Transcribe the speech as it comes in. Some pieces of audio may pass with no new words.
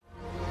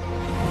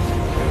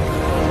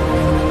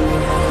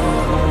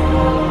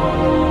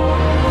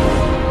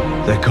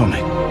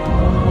coming.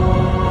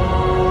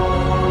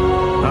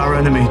 Our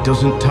enemy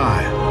doesn't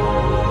tire,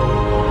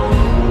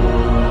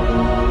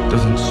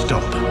 doesn't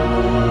stop,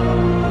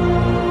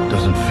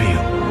 doesn't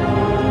feel.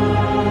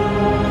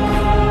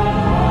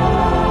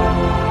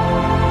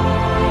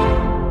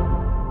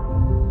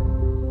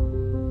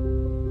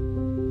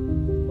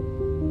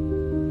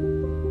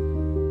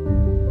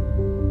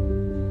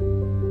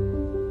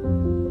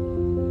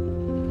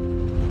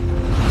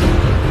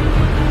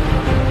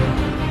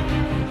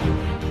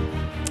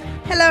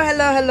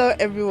 Hello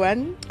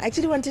everyone. I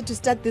actually wanted to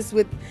start this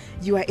with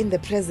you are in the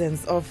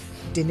presence of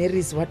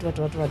Daenerys what.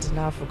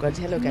 Now I forgot.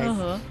 Hello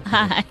guys.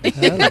 Hi.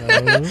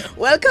 Hello.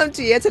 Welcome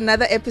to yet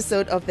another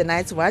episode of The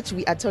Night's Watch.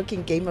 We are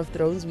talking Game of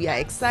Thrones. We are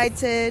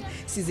excited.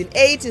 Season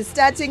 8 is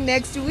starting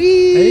next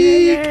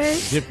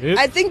week. Yep.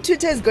 I think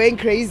Twitter is going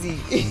crazy.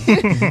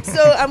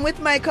 So I'm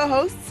with my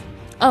co-hosts.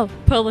 Oh,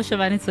 Pearl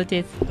Shavani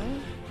Sotis.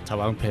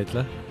 Tawang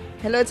Petla.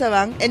 Hello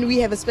Tawang. And we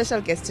have a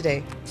special guest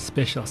today.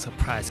 Special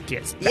surprise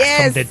guest. Back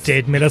Yes. from the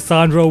dead.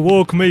 Melisandre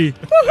woke me.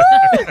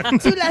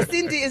 Tula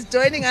Cindy is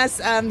joining us.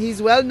 He's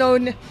well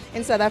known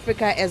in South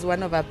Africa as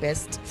one of our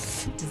best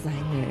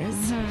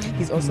designers.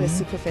 He's also a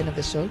super fan of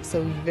the show.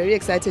 So we're very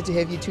excited to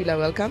have you, Tula.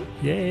 Welcome.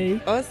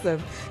 Yay.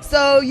 Awesome.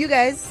 So you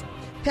guys,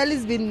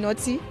 Pelly's been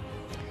naughty.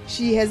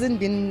 She hasn't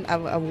been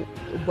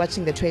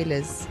watching the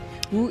trailers.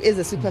 Who is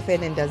a super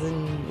fan and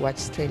doesn't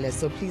watch trailers?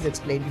 So please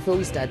explain, before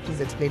we start,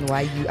 please explain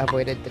why you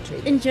avoided the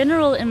trailers. In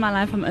general, in my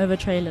life, I'm over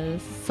trailers.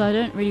 So I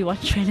don't really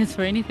watch trailers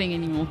for anything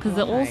anymore because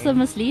they're all so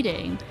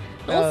misleading.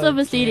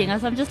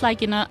 As I'm just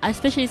like,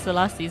 especially the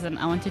last season,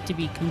 I wanted to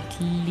be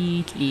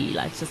completely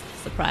just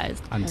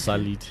surprised.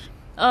 Unsullied.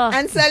 Oh,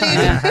 Unsullied.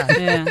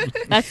 yeah.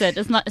 That's it.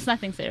 It's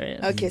nothing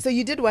serious. Okay, so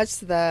you did watch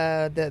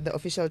the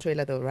official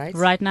trailer though, right?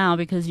 Right now,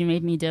 because you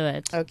made me do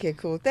it. Okay,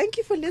 cool. Thank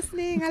you for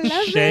listening. I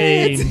love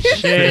Shame.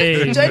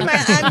 it. Join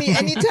my army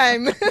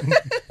anytime.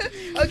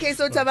 Okay,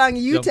 so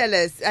Tabang, you tell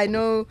us. I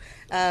know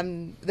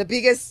the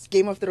biggest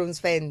Game of Thrones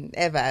fan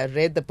ever. I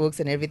read the books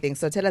and everything.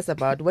 So tell us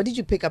about, what did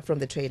you pick up from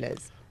the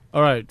trailers?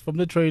 All right. From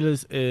the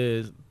trailers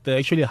is they're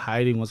actually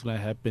hiding what's going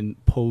to happen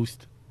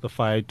post the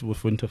fight with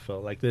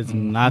Winterfell. Like there's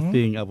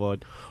nothing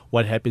about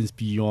what happens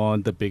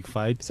beyond the big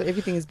fight. So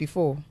everything is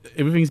before.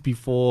 Everything's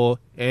before,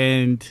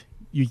 and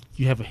you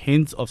have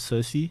hints of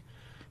Cersei.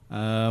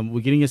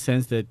 We're getting a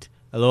sense that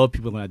a lot of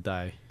people are going to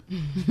die.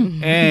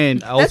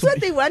 And I that's also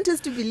what they want us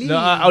to believe. No,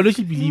 I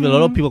honestly believe a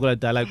lot of people are gonna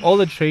die. Like all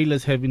the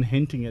trailers have been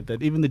hinting at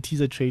that. Even the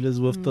teaser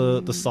trailers with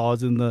the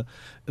swords in the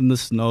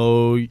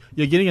snow,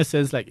 you're getting a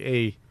sense like,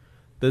 hey,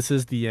 this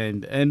is the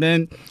end. And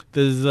then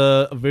there's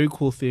a very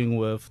cool thing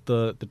with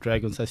the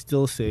dragons. I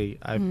still say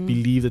I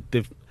believe that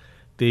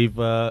they've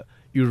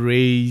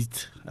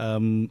erased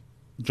Jon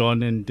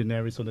and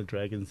Daenerys on the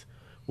dragons.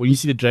 When you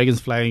see the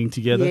dragons flying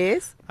together,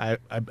 yes,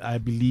 I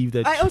believe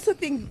that. I also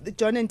think that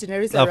Jon and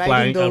Daenerys are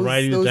riding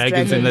those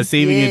dragons, and they're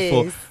saving it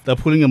for. They're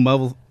pulling a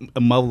Marvel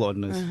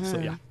on us. So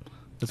yeah,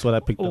 that's what I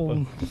picked up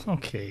on.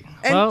 Okay.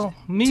 And well,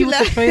 me with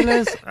the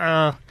trailers,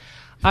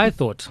 I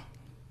thought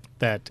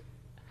that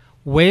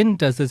when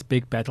does this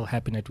big battle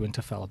happen at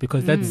Winterfell?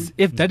 Because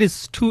if that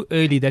is too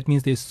early, that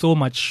means there's so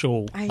much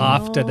show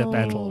after the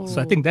battle.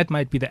 So I think that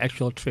might be the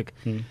actual trick.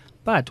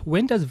 But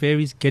when does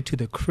Varys get to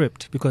the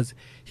crypt? Because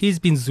he's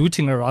been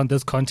zooting around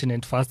this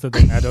continent faster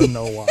than I don't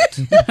know what.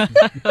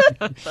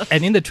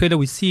 And in the trailer,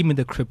 we see him in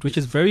the crypt, which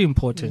is very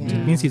important. Yeah.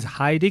 It means he's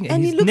hiding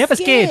and he he's looks never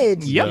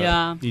scared. scared. Yep.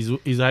 Yeah.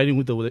 He's hiding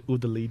with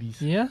the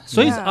ladies. Yeah.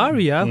 So is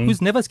Arya,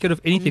 who's never scared of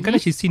anything. Kind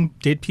of she's seen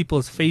dead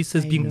people's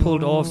faces being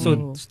pulled off.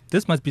 So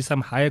this must be some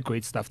higher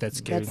grade stuff that's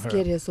scaring her. That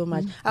scared her so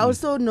much. I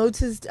also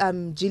noticed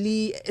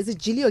Gilly, is it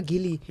Gilly or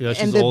Gilly? Yeah,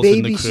 she's and the also in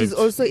the baby, crypt. she's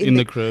also in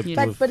the crypt.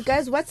 But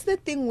guys, what's the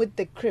thing with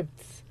the crypts?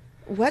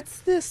 What's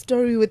the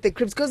story with the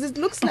crypts? Because it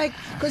looks like,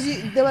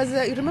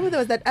 you remember there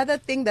was that other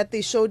thing that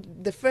they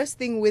showed, the first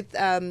thing with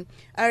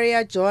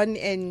Arya, Jon,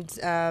 and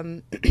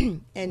Sansa.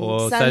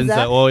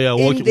 Oh yeah,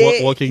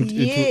 walking.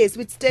 Yes,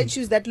 with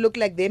statues that look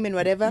like them and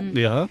whatever.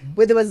 Yeah.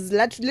 Where there was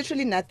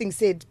literally nothing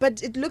said,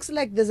 but it looks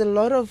like there's a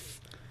lot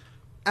of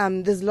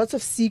there's lots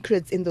of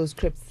secrets in those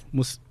crypts.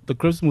 The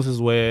crypts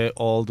is where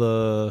all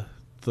the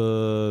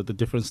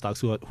different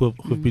Starks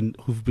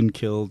who've been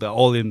killed, they're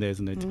all in there,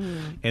 isn't it?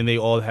 And they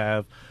all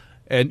have.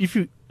 And if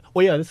you,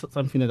 this is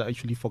something that I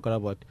actually forgot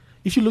about.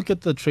 If you look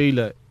at the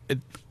trailer, it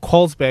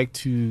calls back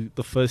to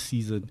the first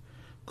season.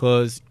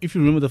 Because if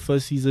you remember the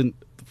first season,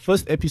 the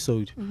first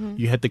episode,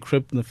 you had the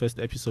crypt in the first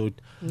episode.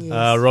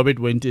 Yes. Robert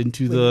went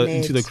into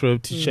the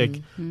crypt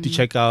to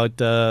check out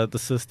the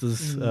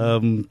sister's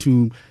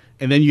tomb,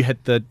 and then you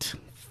had that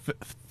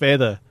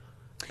feather,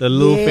 the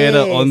little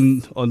feather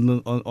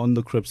on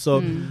the crypt.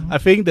 So I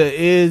think there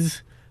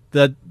is.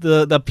 That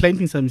the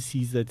planting some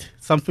seeds that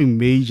something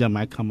major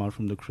might come out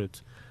from the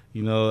crypt.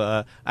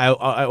 I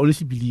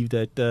honestly believe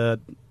that the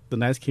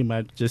Knights came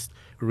out just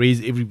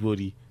raise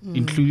everybody,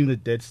 including the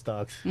dead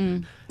Starks,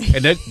 and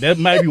that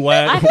might be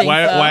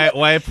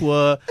why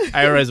poor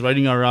Ira is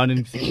running around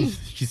and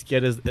she's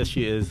scared as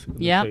she is in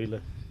the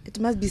trailer. It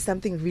must be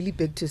something really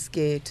big to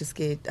scare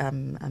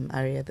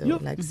Arya though,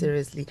 like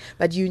seriously.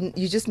 But you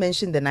just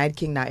mentioned the Night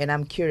King now, and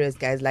I'm curious,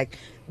 guys. Like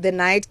the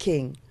Night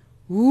King,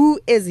 who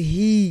is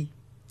he?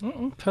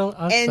 Tell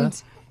us.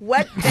 And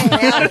what the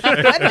hell?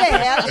 What the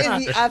hell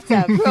is he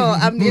after, bro?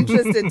 I'm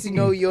interested to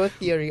know your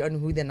theory on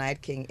who the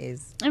Night King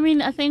is. I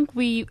mean, I think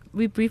we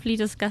briefly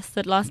discussed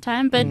it last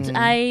time, but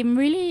I'm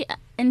really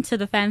into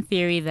the fan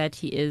theory that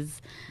he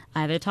is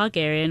either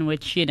Targaryen,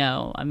 which, you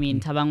know, I mean,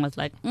 Tabang was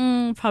like,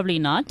 probably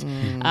not,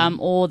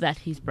 or that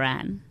he's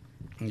Bran.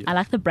 Yeah. I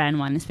like the Bran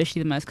one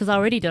especially the most because I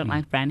already don't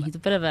like Bran. He's a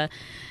bit of a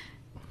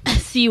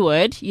C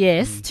word,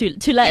 yes.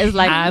 Tula is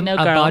like, I'm no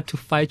girl. about to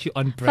fight you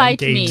on Bran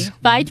Gate.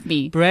 Fight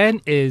me. Bran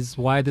is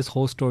why this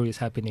whole story is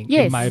happening,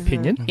 yes. in my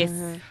opinion. Yes.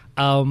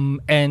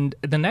 And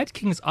the Night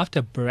King is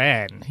after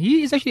Bran.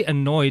 He is actually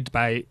annoyed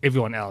by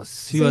everyone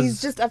else.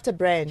 He's just after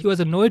Bran. He was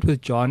annoyed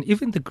with Jon.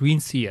 Even the Green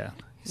Seer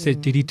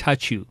said, did he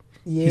touch you?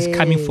 Yes. He's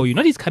coming for you.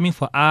 Not he's coming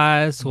for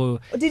us. Or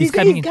he's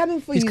coming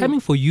for you? He's coming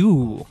for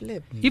you.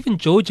 Flip. Even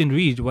George and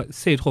Reed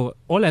said,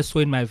 all I saw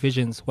in my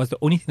visions was the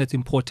only thing that's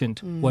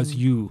important was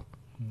you.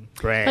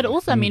 Bran. But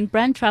also, I mean,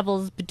 Bran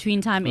travels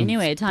between time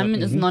anyway. Time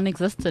is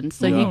non-existent,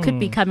 so he could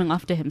be coming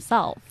after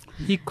himself.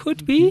 He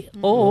could be,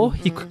 or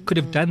he could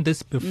have done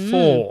this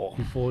before.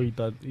 Before he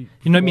did. You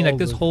know what I mean? Like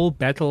this whole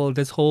battle,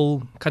 this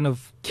whole kind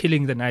of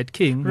killing the Night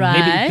King. Right.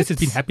 Maybe this has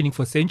been happening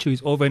for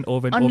centuries, over and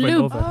over and On over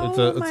loop. and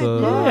over. Oh my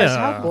gosh,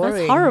 how boring.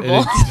 That's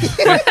horrible.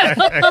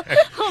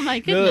 Oh my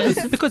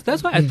goodness. Because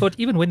that's why I thought,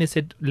 even when they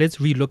said, let's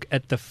relook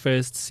at the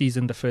first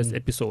season, the first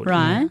episode.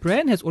 Right.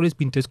 Bran has always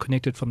been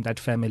disconnected from that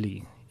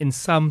family in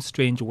some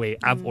strange way,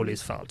 I've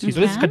always felt. He's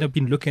always kind of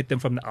been looking at them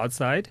from the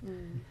outside.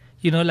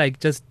 You know, like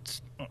just,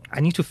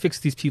 I need to fix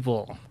these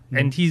people.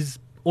 And he's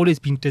always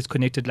been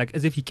disconnected, like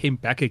as if he came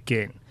back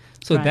again.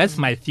 So that's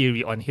my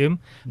theory on him.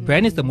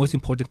 Bran is the most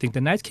important thing.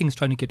 The Night King is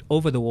trying to get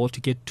over the wall to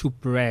get to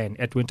Bran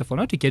at Winterfell,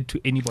 not to get to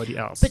anybody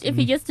else. But if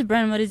he gets to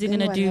Bran, what is he going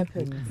to do?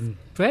 Happens?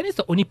 Bran is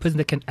the only person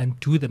that can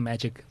undo the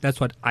magic. That's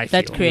what I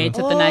feel. That created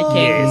the Night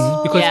King. Yes,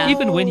 because Yeah.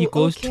 even when he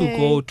goes to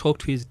go talk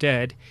to his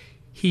dad,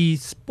 he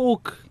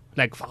spoke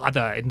like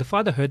father, and the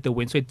father heard the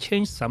wind, so it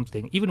changed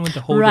something. Even with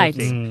the whole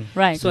thing,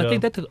 Right. So I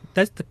think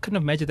that's the kind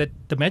of magic that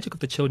the magic of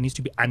the show needs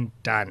to be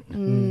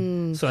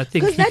undone. So I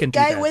think he Because can that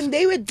guy, do that. when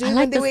they were doing, I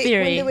like when this they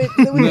theory. were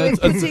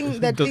putting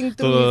that thing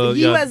through,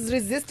 he was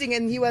resisting,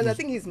 and he was, I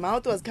think his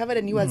mouth was covered,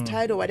 and he was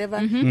tied or whatever.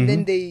 And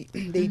then they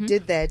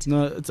did that.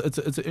 No, it's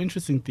an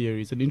interesting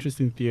theory. It's an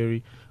interesting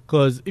theory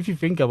because if you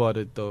think about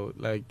it, though,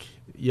 like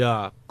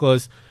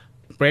because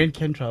Bran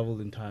can travel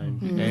in time,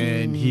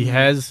 and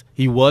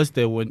he was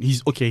there when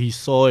he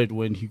saw it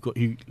when he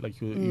like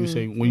you were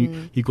saying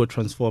when he got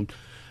transformed.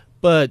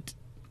 But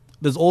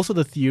there's also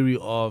the theory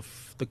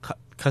of the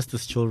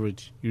Custer's children.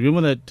 You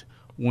remember that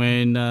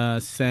when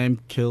Sam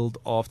killed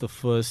off the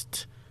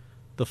first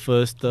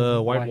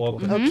White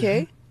Walker.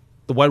 Okay.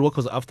 The White Walker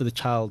was after the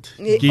child.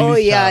 Yeah, gave oh,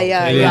 his yeah, child.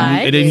 yeah, And then, yeah.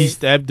 and then he Yes.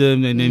 stabbed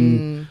him, and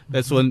then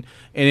that's when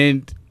and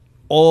then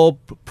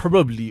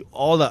probably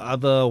all the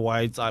other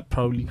whites are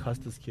probably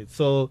Custer's kids.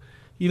 So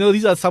you know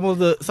these are some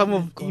of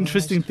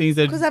interesting things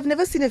that Because I've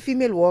never seen a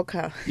female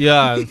walker.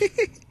 because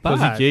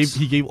But-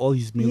 he gave all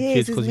his male Yes,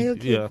 kids his because male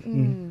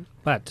kid.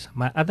 But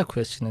my other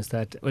question is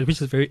that,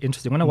 which is very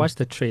interesting, when I watched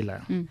the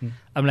trailer,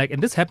 I'm like,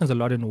 and this happens a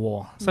lot in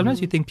war.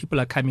 Sometimes you think people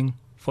are coming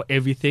for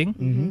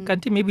everything.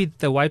 Can't maybe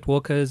the White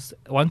Walkers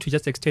want to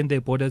just extend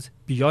their borders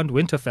beyond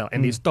Winterfell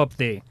and they stop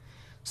there.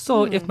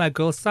 So if my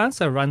girl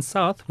Sansa runs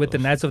south with the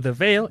Knights of the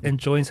Vale and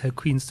joins her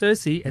Queen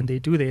Cersei and they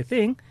do their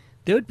thing,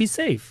 they would be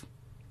safe.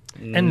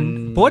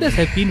 And borders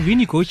have been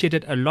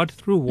renegotiated a lot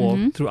through war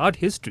throughout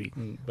history.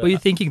 Where you're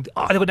thinking,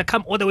 they're going to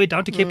come all the way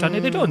down to Cape Town.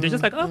 And they don't. They're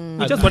just like,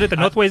 we just wanted the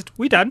Northwest.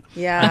 We done.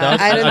 Yeah,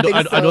 I don't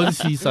think so. I don't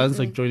see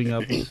Sansa joining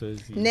up with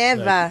Cersei.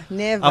 Never, Like,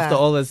 never. After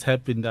all that's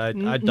happened, I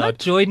doubt Not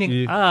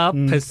joining up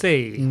per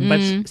se,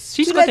 but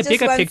she's Tula got the just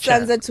bigger wants picture.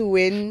 Sansa to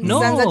win.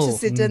 No. Sansa to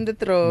sit on the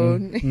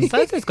throne.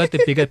 Sansa's got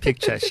the bigger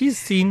picture. She's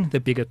seen the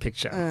bigger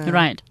picture.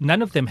 Right.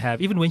 None of them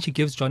have. Even when she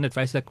gives John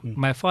advice like,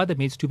 my father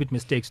made stupid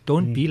mistakes.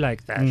 Don't be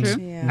like that.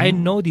 True. Yeah. I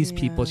know these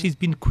people. Yeah. She's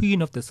been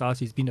queen of the South.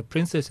 She's been a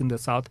princess in the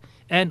South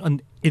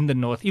and in the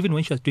North. Even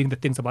when she was doing the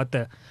things about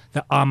the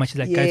armor, she's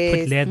like, guys,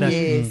 put leather.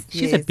 yes,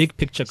 She's a yes. big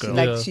picture She, girl.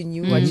 like she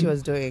knew what she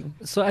was doing.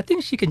 So I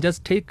think she can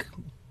just take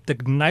the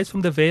Knights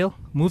from the Vale,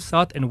 move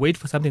south, and wait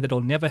for something that will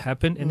never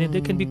happen, and then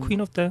they can be queen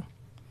of the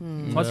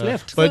what's Yeah.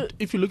 left. But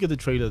if you look at the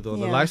trailer, though,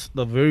 Yeah.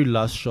 the very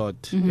last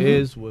shot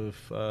is with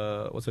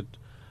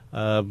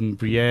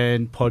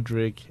Brienne,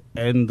 Podrick,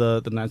 and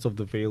the Knights of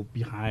the Vale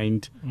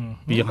behind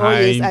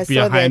I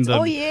saw that. them.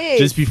 Oh, yes.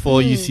 Just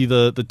before you see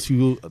the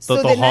two.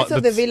 So the Knights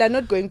of the Vale are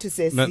not going to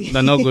Cersei.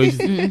 They're not going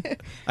to,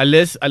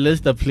 unless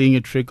they're playing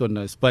a trick on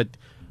us. But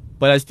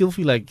I still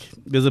feel like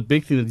there's a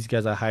big thing that these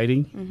guys are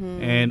hiding,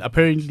 and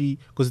apparently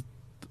because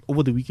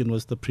over the weekend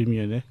was the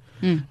premiere,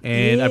 and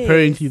Yes.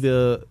 apparently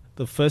the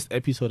first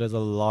episode has a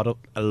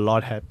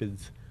lot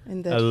happens.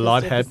 In that A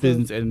lot first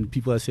happens, and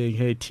people are saying,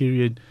 "Hey,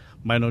 Tyrion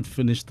might not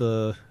finish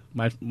he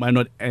might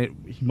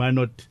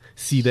not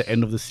see the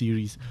end of the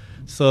series."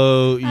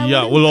 So I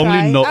yeah, wouldn't we'll only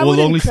cry. know. I We'll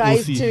wouldn't only cry we'll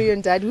if see.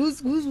 Tyrion died.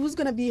 Who's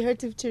gonna be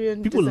hurt if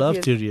Tyrion? People love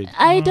disappears? Tyrion.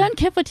 I don't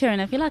care for Tyrion.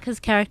 I feel like his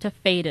character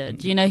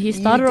faded. You know, he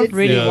started did off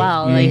really say.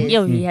 well. Yeah. Like, Yes.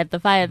 yo, he had the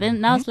fire.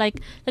 Then now it's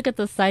like, look at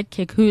the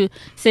sidekick who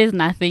says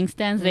nothing,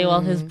 stands there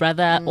while his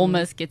brother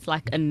almost gets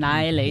like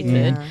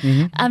annihilated.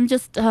 Yeah. I'm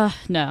just,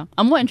 no.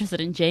 I'm more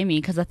interested in Jamie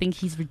because I think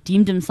he's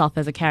redeemed himself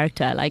as a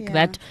character. Like, Yeah,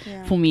 that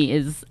yeah. for me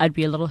is, I'd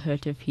be a little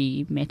hurt if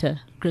he met a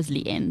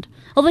grisly end.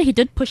 Although he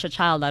did push a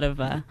child out of,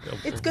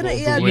 It's gonna, Well,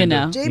 yeah, you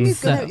know. Jamie's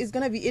So- is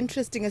gonna be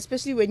interesting,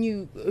 especially when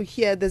you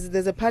hear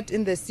there's a part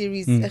in the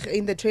series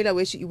in the trailer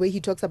where he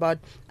talks about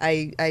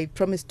I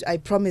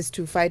promised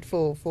to fight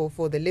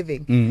for the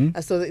living.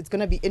 So it's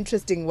gonna be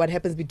interesting what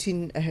happens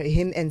between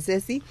him and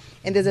Cersei.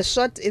 And there's a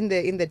shot in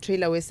the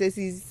trailer where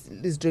Cersei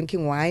is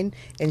drinking wine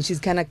and she's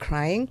kind of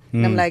crying.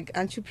 And I'm like,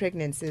 aren't you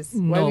pregnant, sis?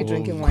 Why are No, you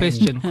drinking wine?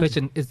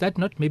 question. Is that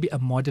not maybe a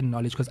modern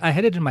knowledge? Because I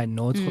had it in my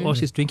notes for, oh,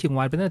 she's drinking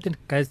wine. But then I think,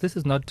 guys, this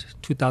is not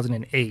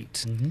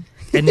 2008.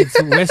 And it's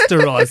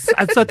Westeros.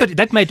 I thought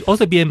that might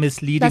also be a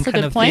misleading That's a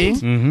kind good of point.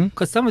 thing.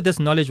 Because some of this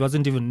knowledge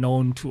wasn't even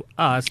known to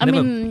us. I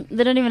mean,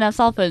 they don't even have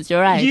cell phones.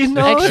 You're right. You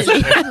know?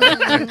 Actually.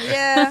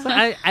 Yeah.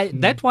 So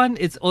that one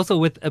is also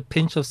with a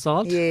pinch of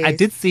salt. I Yes.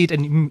 did see it,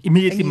 and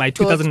immediately And you my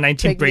thought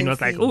 2019 brain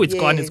was like, pregnancy. "Oh, it's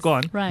gone, it's Yes.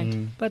 gone."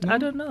 Right. But I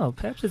don't know.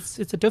 Perhaps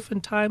it's a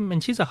different time,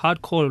 and she's a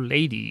hardcore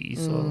lady,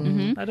 so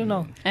I don't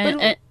know.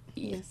 And,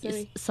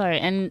 Yeah, sorry.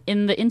 And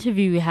in the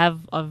interview we have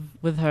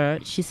with her,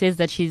 she says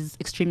that she's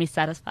extremely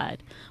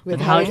satisfied with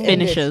how it it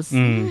finishes,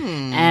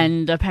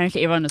 and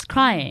apparently everyone was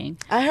crying.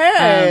 I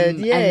heard.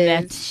 And Yes.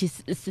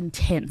 that it's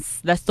intense.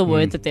 That's the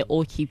word that they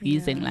all keep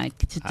using, like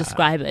to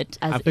describe it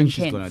as I think intense.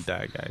 she's gonna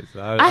die, guys.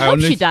 I hope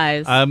she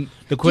dies. The Do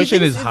you question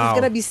think is it's how.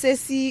 gonna be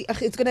Cersei?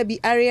 It's gonna be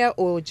Arya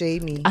or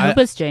Jamie? I hope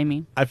it's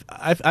Jamie.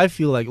 I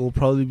feel like it will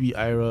probably be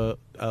Ira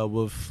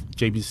with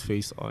Jamie's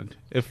face on.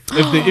 If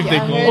they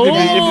I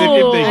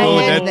go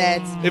heard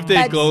that. if they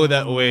But- go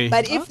that way.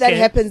 But if that Okay.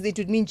 happens, it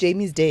would mean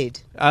Jamie's dead.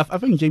 I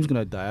think James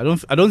gonna die.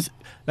 I don't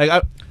like.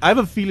 I have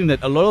a feeling that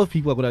a lot of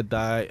people are gonna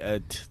die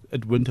at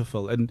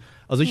Winterfell. And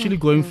I was actually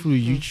going through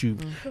YouTube,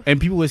 and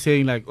people were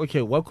saying like,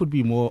 okay, what could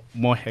be more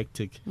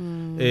hectic?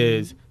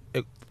 Is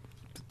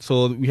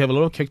so we have a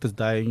lot of characters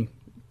dying.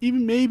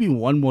 Even maybe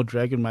one more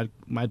dragon might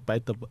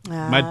bite the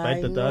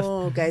dust.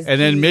 No, guys, And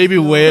then please, maybe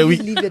no, where please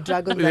we- leave the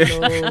dragons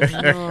alone.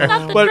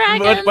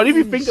 No. But if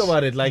you think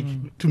about it, like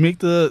to make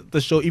the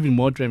show even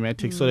more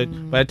dramatic, so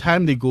that by the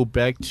time they go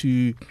back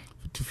to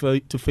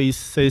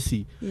face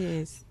Cersei,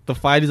 Yes. the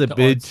fight is a The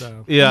bit odds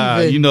are-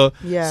 Even. you know.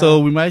 Yeah. So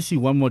we might see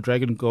one more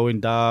dragon going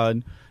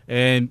down,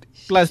 and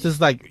plus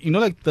there's like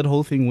like that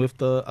whole thing with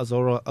the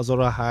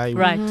Azora High,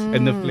 Right.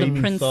 and the The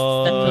flaming prince that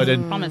sword, was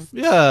and promised.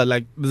 yeah,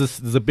 like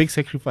there's a big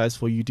sacrifice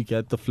for you to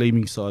get the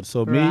flaming sword.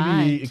 So maybe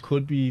Right. it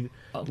could be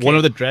Okay. one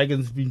of the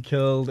dragons being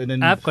killed, and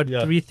then I've got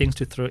yeah. 3 things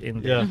to throw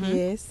in there. Yeah.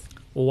 Yes.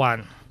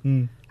 One,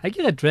 Mm. I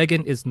get a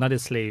dragon is not a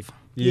slave.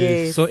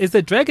 Yes. So is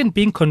the dragon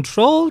being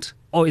controlled,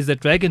 or is the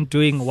dragon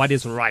doing what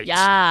is right?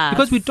 Yes.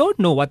 Because we don't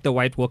know what the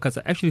White Walkers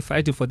are actually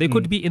fighting for. They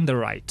could be in the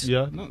right.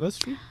 Yeah, no, that's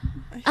true.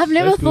 I've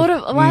never That's thought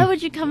good. of. Why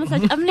would you come and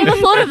such? I've never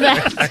thought of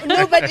that.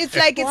 No, but it's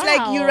like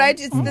Wow. you're right.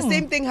 It's the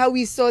same thing how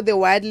we saw the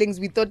wildlings.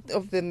 We thought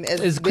of them as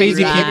As very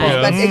crazy bad,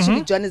 people. but Yeah.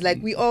 actually John is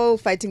like we all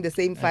fighting the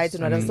same fight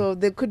and whatever. So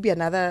there could be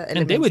another element.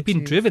 And they were being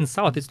to- driven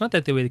south. It's not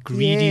that they were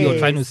greedy or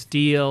trying to Yes.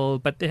 steal,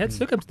 but they had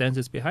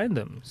circumstances behind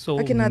them. So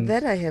Okay, now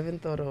that I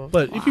haven't thought of.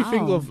 But if you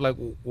think Wow. of like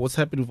what's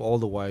happened with all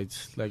the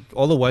whites, like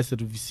all the whites that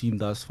we've seen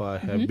thus far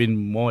have been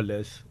more or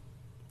less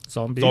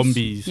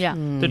zombies. Yeah. The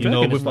You know,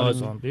 dragon is with not a us-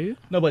 zombie.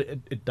 No, but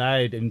it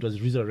died and it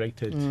was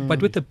resurrected.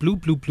 But with the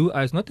blue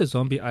eyes, not the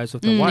zombie eyes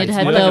of the Mm, whites. it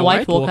had more the like a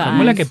White Walker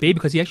more like a eyes. baby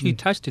because he actually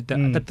touched it.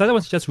 The other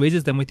one just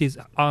raises them with his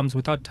arms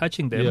without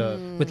touching them, Yeah.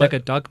 with like a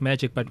dark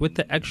magic. But with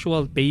the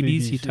actual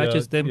babies, he Babies,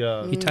 touches yeah, them.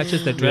 yeah. He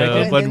touches the Yeah,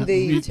 dragon. but then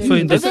they turn so into-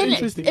 in But this, then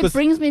interesting, it 'cause-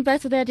 brings me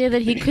back to the idea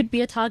that he could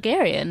be a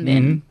Targaryen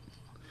then.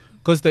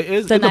 Because there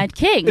is The in Night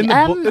King. In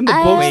the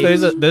books,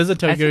 there's a I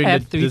Targaryen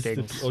have that 3 this-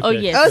 things. okay. Oh,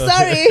 yes. Oh,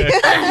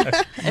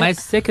 sorry. my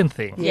second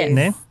thing, Yes.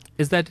 ne,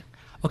 is that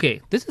okay?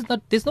 This is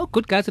not. There's no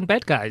good guys and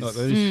bad guys. No,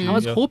 that is I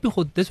was true, yeah.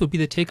 hoping this would be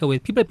the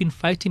takeaway. People have been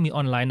fighting me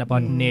online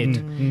about Ned.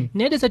 Mm.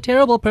 Ned is a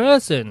terrible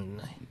person.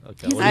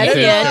 Okay, He's well, I an don't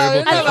know. idiot. I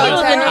don't know I about feel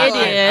an terrible.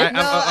 idiot.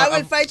 No, I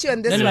will fight you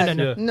on this No, one. no,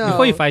 no, no. No.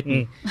 Before you fight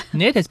me,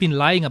 Ned has been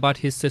lying about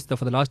his sister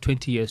for the last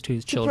 20 years to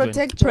his To children.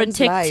 protect John's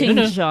Protecting life.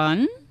 No.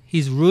 John.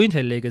 He's ruined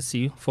her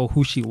legacy for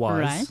who she was.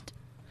 Right.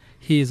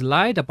 He's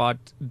lied about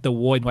the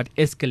war and what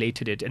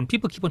escalated it. And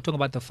people keep on talking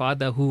about the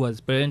father who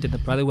was burnt and the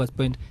brother who was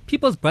burnt.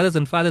 People's brothers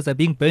and fathers are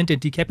being burnt and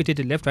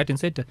decapitated left, right, and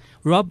center.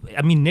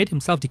 Ned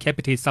himself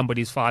decapitates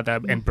somebody's father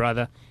and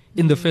brother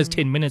in the first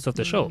 10 minutes of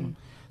the show.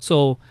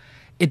 So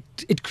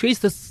it creates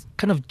this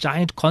kind of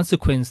giant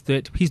consequence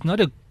that he's not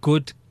a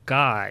good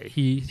guy.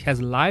 He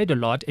has lied a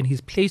lot and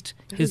he's placed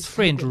his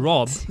friend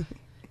Rob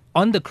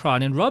on the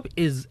crown, and Rob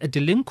is a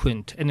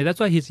delinquent, and that's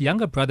why his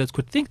younger brothers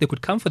could think they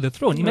could come for the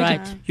throne.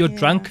 Imagine Right. your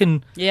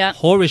drunken, Yeah.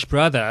 whorish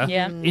brother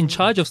Yeah. in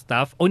charge of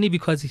stuff only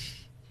because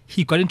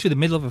he got into the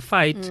middle of a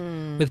fight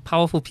with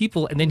powerful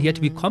people, and then he had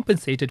to be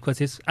compensated because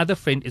his other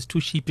friend is too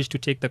sheepish to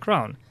take the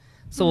crown.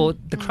 So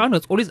the crown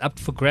was always up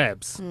for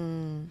grabs,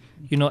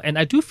 you know. And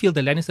I do feel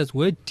the Lannisters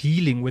were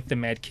dealing with the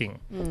Mad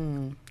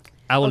King.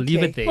 I will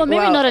leave it there. Well, maybe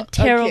Well, not a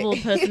terrible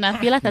okay. person. I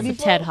feel like that's a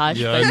tad harsh.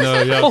 Yeah, but no,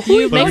 yeah.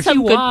 you But make some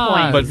he good was.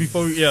 points. But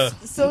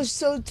before,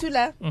 So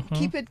Tula,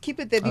 keep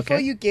it there before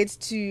Okay. you get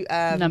to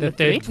Number The third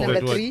three. point. number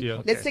Third one, 3.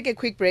 yeah. Let's take a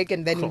quick break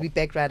and then we'll be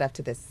back right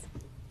after this.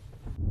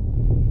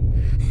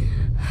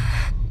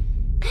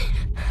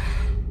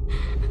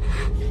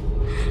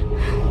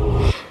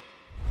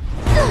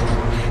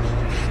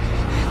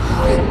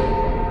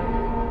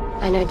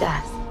 I know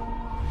death.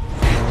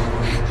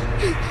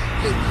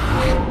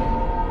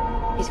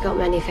 He's got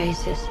many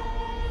faces.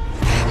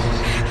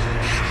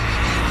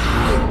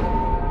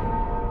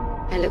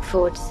 I look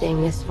forward to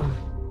seeing this one.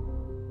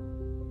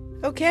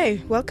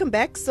 Okay, welcome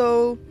back.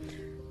 So,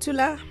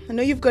 Tula, I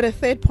know you've got a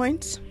third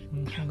point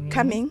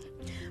coming,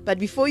 but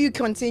before you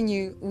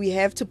continue, we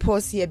have to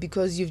pause here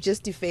because you've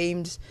just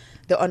defamed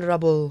the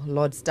Honorable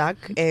Lord Stark,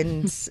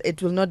 and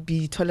it will not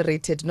be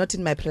tolerated, not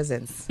in my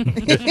presence.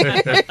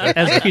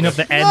 As Queen of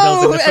the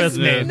Andals in the first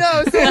name.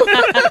 No,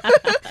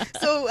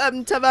 so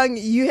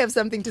Tabang, you have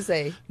something to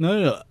say.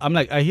 no. I'm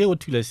like, I hear what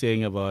Tula is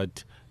saying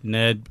about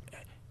Ned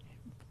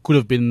could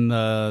have been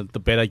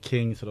the better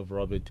king, sort of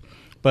Robert.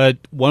 But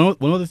one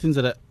of the things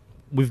that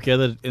we've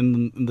gathered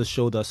in the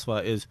show thus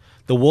far is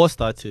the war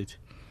started,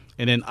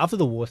 and then after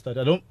the war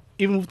started,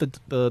 even with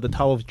the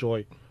Tower of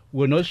Joy,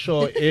 we're not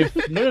sure if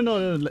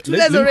no.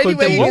 Tula's already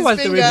waving What his was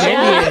the finger.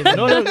 rebellion?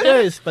 no,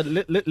 yes, but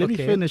let me Okay.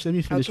 finish.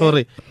 Okay.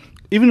 Sorry.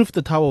 Even with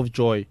the Tower of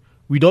Joy,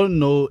 we don't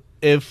know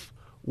if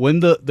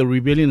when the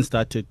rebellion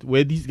started,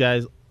 where these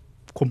guys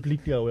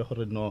completely aware of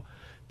it, no,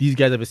 these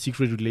guys have a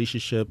secret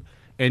relationship,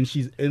 and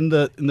she's in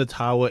the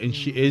tower and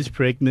she is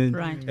pregnant,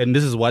 Right. and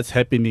this is what's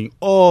happening.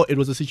 Or it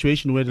was a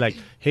situation where like,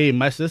 hey,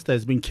 my sister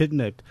has been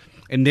kidnapped.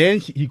 And then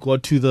he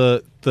got to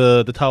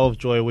the Tower of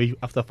Joy where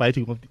after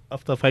fighting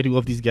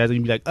off these guys, and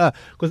you'd be like,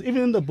 because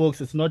even in the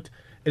books it's not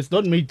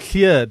made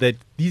clear that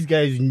these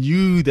guys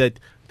knew that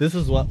this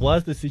is what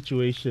was the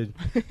situation.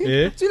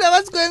 Yeah? Tula,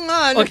 what's going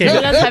on? Okay.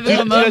 Tula's having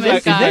a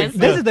moment, guys.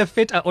 This is the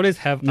fit I always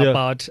have Yeah.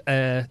 about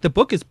the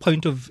book is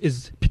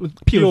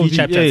POV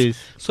chapters. yes.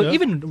 So Yeah.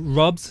 even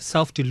Rob's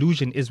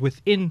self-delusion is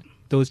within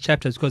those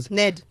chapters because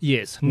Ned.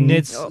 yes,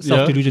 Ned's Oh.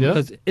 self-delusion Yeah, yeah.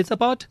 because it's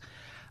about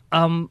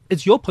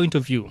it's your point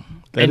of view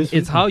That and is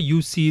it's true. how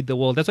you see the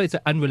world. That's why it's an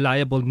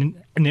unreliable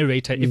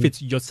narrator if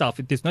it's yourself.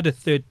 If there's not a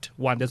third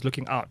one that's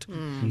looking out.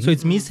 So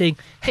it's me saying,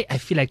 hey, I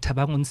feel like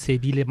Tabangun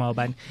Sebile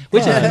Maoban,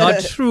 which is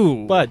not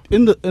true. But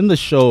in the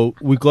show,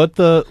 we got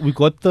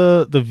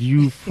the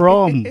view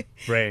from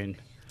Bran,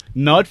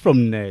 not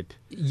from Ned.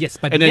 Yes,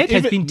 but And then Ned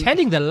has even- been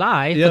telling the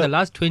lie Yeah. for the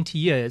last 20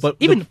 years, But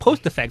even the-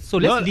 post the fact. So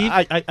let's No, leave.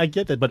 I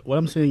get that, but what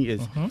I'm saying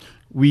is,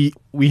 we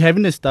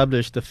haven't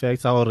established the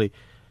facts already.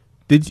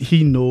 Did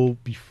he know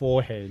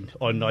beforehand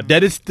or not?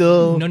 That is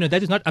still No,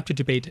 that is not up to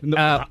debate. No,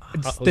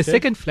 The okay.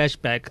 second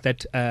flashback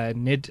that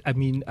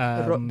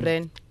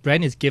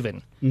Bran is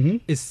given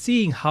is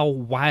seeing how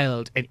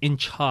wild and in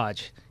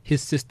charge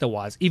his sister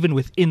was, even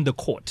within the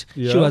court.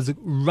 She Yeah. was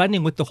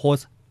running with the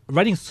horse,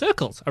 running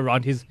circles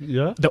around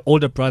Yeah. the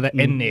older brother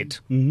and Ned,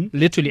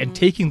 literally, and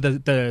taking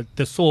the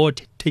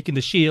sword, taking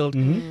the shield.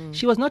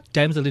 She was not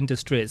damsel in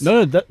distress.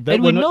 No, that And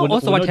we're we not- know we're not-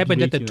 also we're what not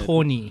happened at the debating that.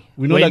 tourney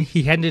We know when that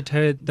he handed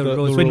her the the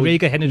rose, when rose.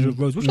 Rhaegar handed her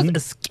the rose, which was a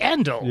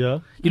scandal. Yeah.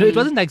 You know, it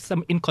wasn't like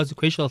some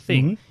inconsequential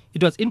thing.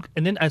 It was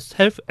and then I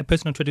heard a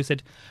person on Twitter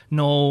said,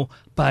 no,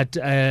 but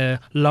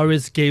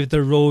Loris gave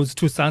the rose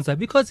to Sansa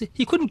because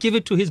he couldn't give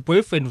it to his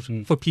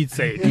boyfriend for Pete's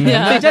sake.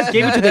 Yeah. So he just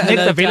gave it to the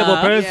next available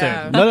person.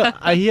 Yeah. no,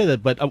 I hear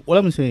that, but what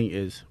I'm saying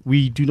is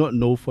we do not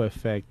know for a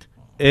fact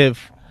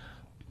if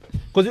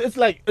because it's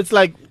like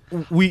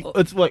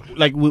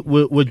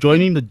we're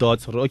joining the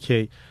dots.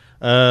 Okay,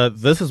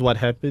 this is what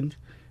happened,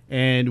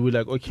 and we're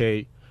like,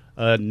 okay,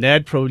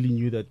 Ned probably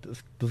knew that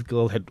this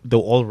girl they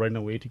all ran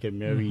away to get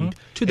married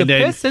To the And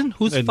then- person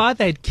whose and-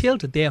 father had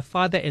killed their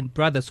father and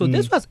brother. So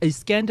this was a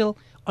scandal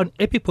on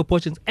epic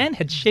proportions and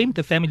had shamed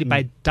the family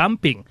by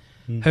dumping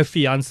her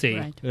fiance.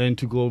 Right. and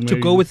to go To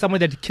marry- go with someone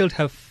that killed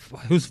her,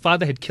 whose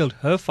father had killed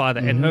her father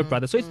and her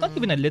brother. So it's not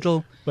even a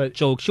little But-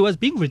 joke. She was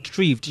being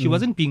retrieved. She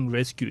wasn't being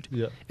rescued.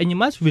 Yeah. And you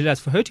must realize,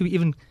 for her to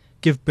even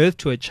give birth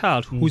to a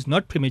child who's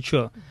not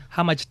premature,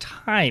 how much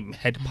time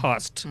had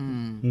passed.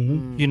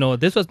 You know,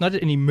 this was not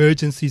an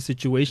emergency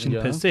situation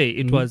Yeah. per se.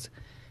 It was,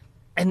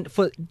 and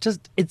for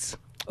just it's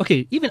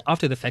okay. Even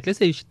after the fact, let's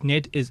say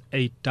Ned is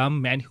a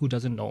dumb man who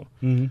doesn't know.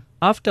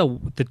 After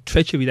the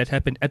treachery that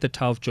happened at the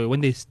Tower of Joy, when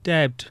they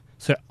stabbed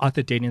Sir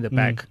Arthur Dane in the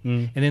back,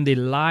 and then the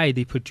lie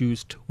they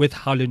produced with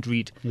Howland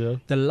Reed, Yeah.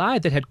 the lie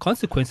that had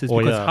consequences Oh,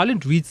 because yeah.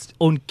 Howland Reed's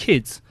own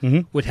kids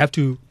would have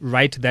to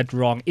right that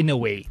wrong in a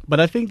way. But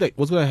I think that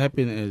what's going to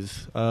happen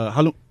is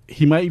how long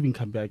he might even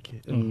come back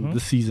in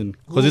this season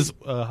because it's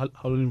how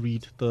long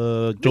read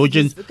the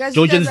Georgian's Because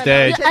you guys are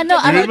dad. now- I know.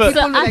 I remember- was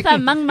Arthur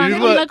Mang Mang. you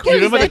I'm remember- like, who you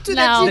is remember that to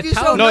now? the TV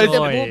show, town No, not it's the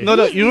boy. book. No,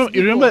 Who is you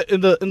these remember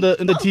people? in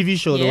the TV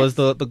show there Yes. was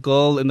the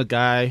girl in the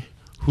guy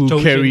who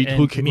Jojen carried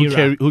and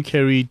Mira. who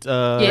carried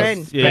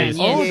Yes, yes.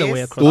 Bran, all yes. the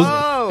way across. Those,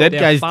 Oh. that Their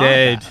guy's father.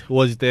 dad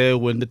was there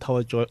when the Tower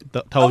was Joy.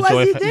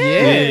 he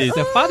there? Yes.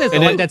 The father is the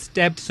And one then- that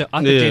stabbed Sir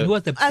Arthur Yeah. Dane, who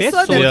was the I best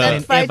saw them Yeah.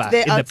 swordsman fight ever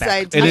there in the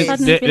outside. back. And I then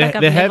suddenly feel like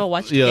I've they never have-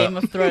 watched yeah. Game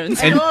of Thrones.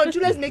 I know,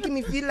 Julia's making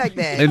me feel like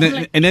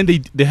that. And then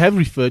they have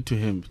referred to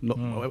him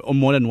on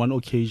more than one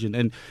occasion,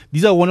 and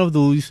these are one of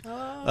those.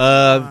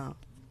 Ah.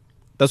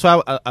 That's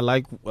why I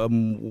like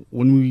when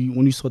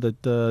we saw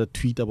that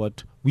tweet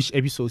about which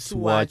episodes to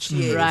watch,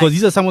 yes. Right. because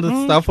these are some of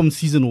the stuff from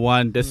season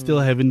 1 that still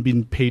haven't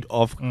been paid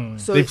off.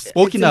 So They've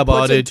spoken it's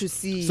about important it, to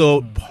see.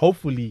 so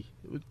hopefully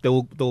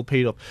they'll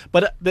pay it off.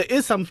 But there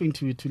is something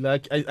to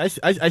like.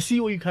 I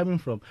see where you're coming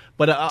from,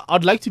 but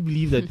I'd like to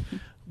believe that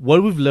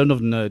what we've learned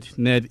of Ned,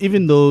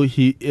 even though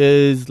he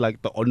is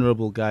like the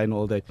honorable guy and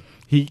all that,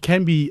 he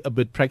can be a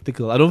bit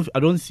practical. I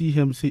don't see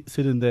him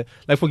sitting there.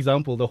 Like, for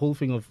example, the whole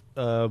thing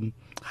of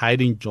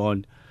hiding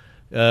John.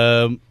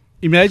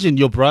 Imagine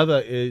your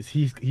brother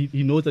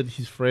he knows that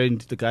his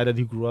friend, the guy that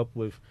he grew up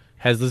with,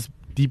 has this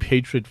deep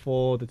hatred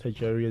for the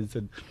Targaryens,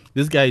 and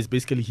this guy is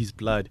basically his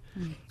blood.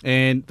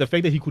 And the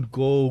fact that he could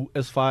go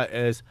as far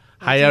as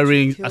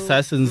hiring kill-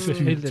 assassins to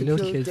to kill the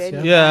little kids,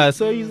 Daniel. yeah,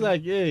 so he's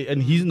like, yeah,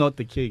 and he's not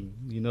the king,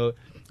 you know.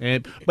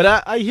 And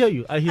but I hear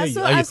you.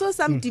 I saw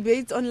some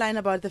debates online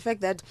about the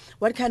fact that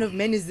what kind of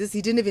man is this?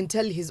 He didn't even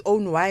tell his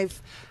own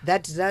wife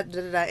that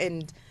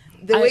and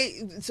the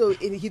way. So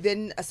he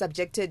then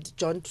subjected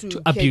John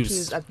to abuse.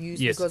 Catelyn's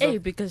abuse Yes. because Hey,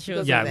 of because she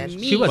was Yeah, that.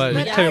 she was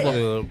But-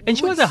 terrible. And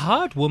she was a Would-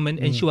 hard woman,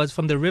 and she was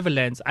from the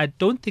Riverlands. I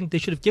don't think they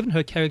should have given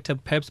her character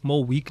perhaps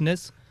more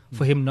weakness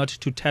for him not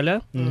to tell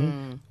her.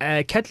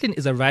 Catelyn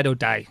is a ride or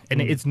die,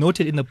 and it's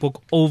noted in the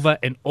book over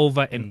and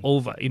over and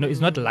over. You know, it's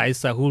not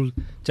Lysa who'll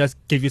just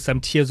give you some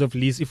tears of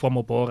Lys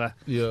Ifwamobora.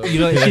 yeah. You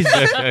know, she's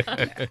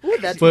Ooh,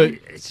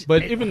 that's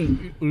But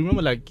even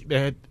remember, like they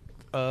had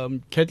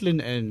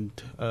Catelyn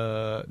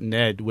and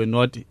Ned were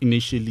not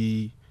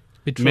initially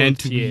meant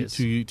to yes.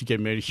 be to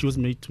get married. She was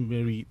made to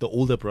marry the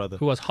older brother.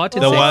 Who was hot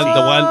and the sexy.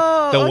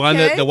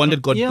 one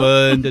that got Yeah.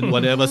 burned and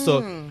whatever.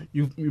 So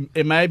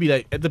it might be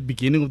like at the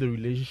beginning of the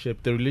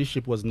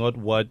relationship was not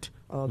what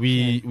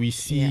we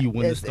see Yeah,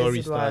 when the as story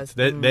it starts.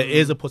 was. There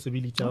is a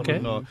possibility. I Okay.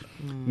 don't know.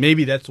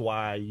 Maybe that's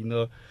why, you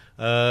know,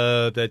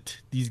 that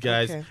these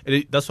guys. Okay.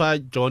 And that's why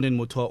John and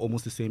Moto are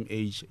almost the same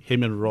age.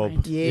 Him and Rob.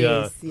 Right.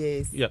 yes.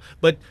 Yeah,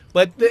 but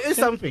there is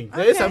something.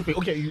 There is something.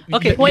 Okay.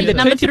 Okay, Point in the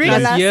number 20 three. plus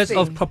The last years thing.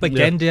 of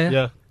propaganda.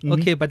 Yeah. Mhm.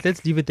 Okay, but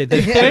let's leave it there.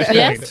 The third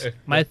Yes. point,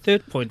 my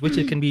third point, which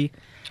it can be,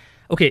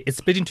 okay, it's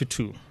split into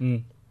two.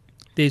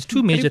 There's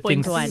two major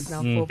things. 3.1. This is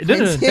now 4 No,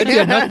 points. that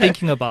you're not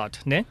thinking about.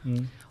 Ne?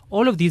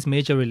 All of these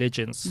major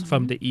religions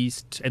from the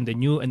East and the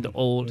New and the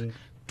Old,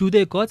 do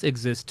their gods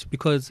exist?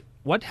 Because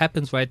what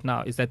happens right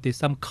now is that there's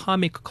some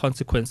karmic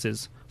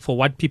consequences for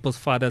what people's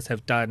fathers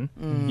have done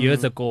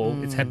years ago.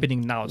 It's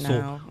happening now. So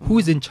Now. who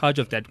is in charge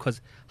of that?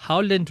 Because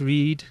Howland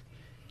Reed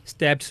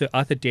stabbed Sir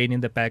Arthur Dane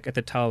in the back at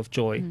the Tower of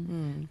Joy.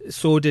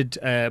 So did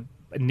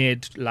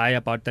Ned lie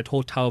about that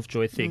whole Tower of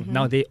Joy thing.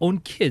 Now their own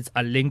kids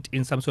are linked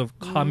in some sort of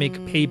karmic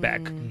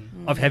payback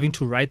of having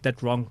to right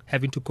that wrong,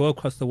 having to go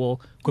across the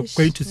wall,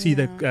 going to see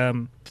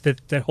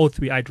the whole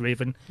three-eyed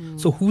raven.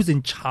 So who's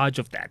in charge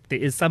of that? There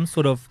is some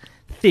sort of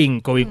thing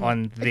going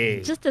on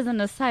there. Just as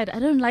an aside, I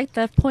don't like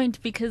that point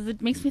because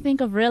it makes me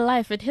think of real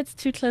life. It hits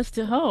too close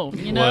to home,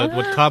 you know?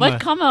 What karma?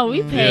 Are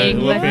we paying?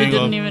 we're Like we paying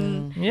didn't off.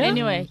 even... Yeah.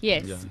 Anyway,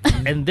 yes.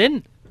 And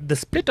then the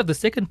split of the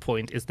second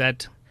point is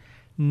that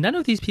none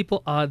of these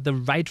people are the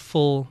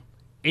rightful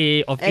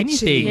heir of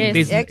Actually,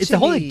 anything. yes. It's a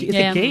whole Actually. it's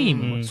Yeah. a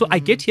game. So I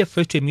get here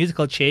first to a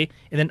musical chair,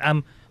 and then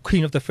I'm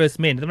queen of the first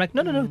men. And I'm like,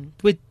 no,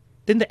 wait.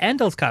 Then the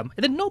Andals come,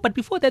 and then no, but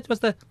before that was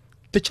the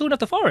children of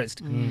the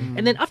forest,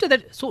 and then after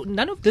that, so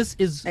none of this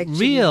is Actually,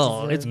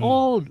 real. it's It's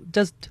all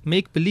just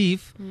make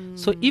believe.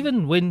 So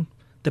even when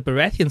the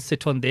Baratheons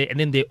sit on there and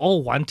then they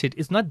all want it,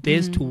 it's not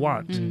theirs to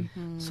want.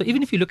 So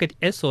even if you look at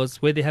Essos,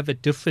 where they have a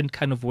different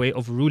kind of way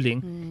of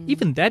ruling,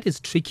 even that is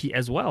tricky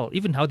as well.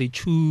 Even how they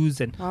choose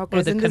and Wow, all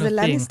guys, that and kind there's of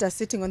a thing. Lannister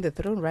sitting on the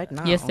throne right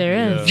now. Yes, there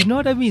is. You know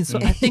what I mean? So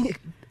I think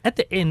at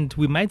the end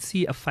we might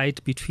see a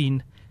fight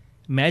between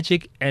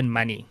magic and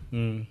money.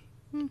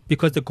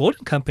 Because the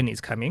Golden Company is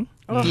coming.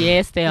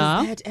 Yes, they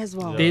are. That as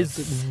well. There's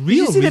Did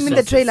real you see them in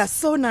the resources. trailer?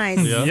 So nice.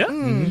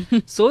 Yeah.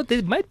 So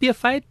there might be a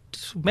fight,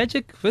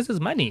 magic versus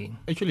money.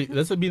 Actually,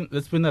 that's been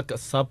like a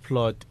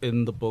subplot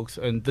in the books,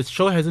 and the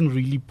show hasn't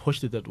really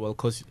pushed it that well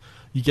because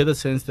you get a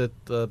sense that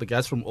the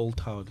guys from Old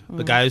Town,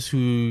 the guys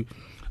who,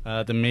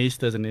 the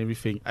maesters and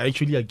everything, are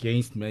actually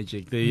against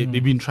magic. They've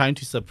been trying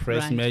to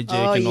suppress Right. magic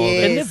Oh, and all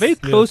yes. that. And they're very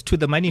close to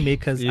the money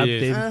makers up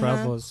Yes. there in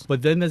Bravos.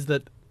 But then there's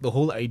the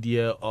whole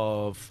idea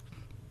of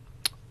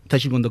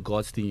touching on the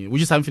gods thing,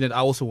 which is something that I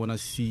also want to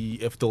see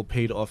if they'll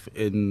pay it off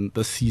in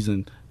the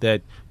season.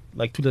 That,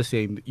 like Tula's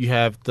saying, you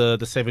have the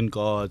seven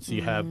gods,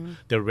 you have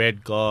the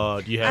red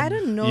god, you have I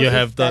don't know you if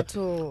have that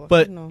will,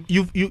 but you know.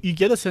 you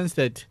get a sense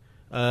that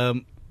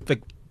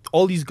like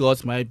all these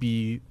gods might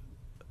be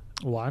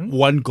One.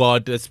 one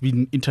god that's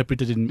been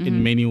interpreted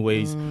in many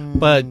ways,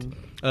 but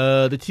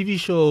the TV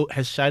show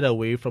has shied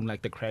away from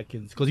like the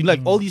Krakens because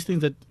all these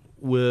things that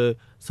were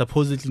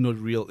supposedly not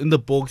real in the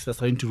books are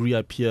starting to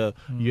reappear.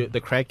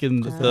 The Kraken,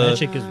 the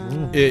magic is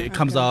it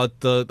comes out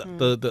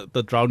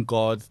the drowned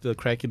god, the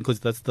Kraken, because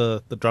that's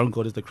the drowned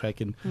god is the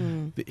Kraken.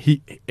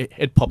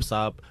 It pops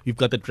up. You've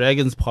got the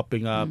dragons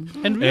popping up,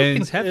 and real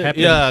things have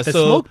happened. Yeah, the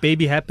so smoke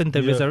baby happened.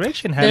 The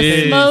resurrection happened.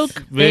 The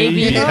smoke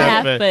baby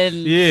happened.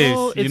 Yes,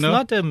 So it's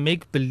not a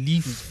make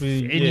believe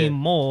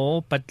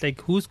anymore, but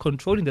like who's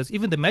controlling this?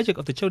 Even the magic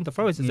of the children of the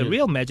forest is a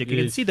real magic. You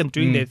can see them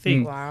doing their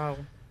thing. Wow.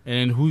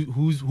 And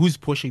who's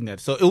pushing that?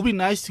 So it'll be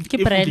nice to,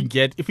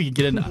 if we can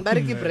get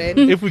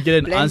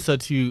an answer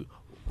to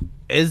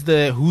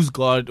who's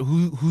God,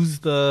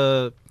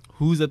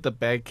 who's at the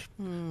back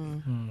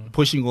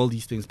pushing all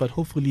these things. But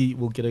hopefully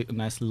we'll get a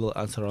nice little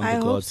answer on the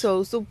gods. I hope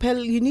so. So Pel,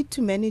 you need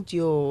to manage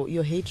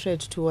your hatred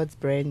towards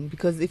Bran,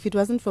 because if it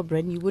wasn't for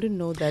Bran, you wouldn't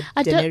know that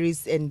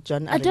Daenerys and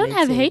Jon are I don't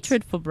have related.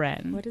 hatred for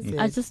Bran. What is it?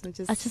 I just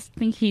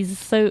think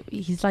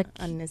he's like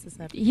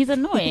unnecessary. He's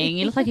annoying.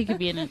 He looks like he could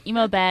be in an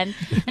emo band,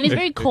 and he's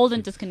very cold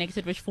and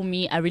disconnected, which for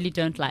me I really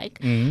don't like.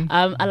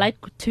 I like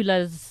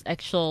Tula's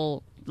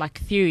actual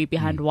theory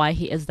behind why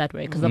he is that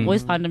way, because I've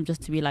always found him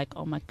just to be like,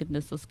 oh my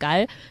goodness, this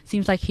guy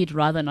seems like he'd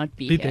rather not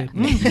be here.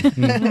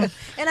 And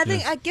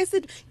I guess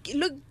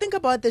think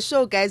about the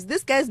show, guys.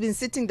 This guy's been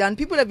sitting down.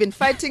 People have been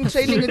fighting,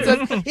 training with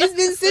us. He's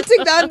been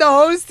sitting down the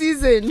whole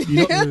season.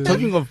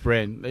 Talking of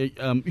Bran,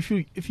 if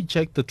you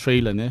check the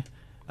trailer,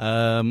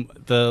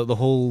 the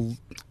whole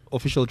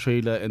official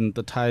trailer and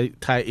the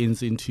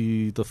tie-ins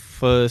into the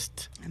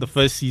first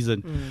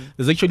season,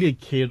 there's actually a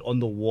kid on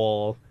the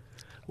wall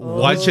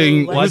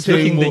watching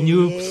the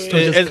new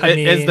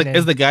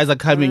as the guys are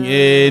coming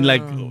in,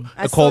 like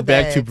a call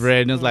back to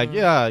Bran. It's like,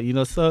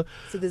 so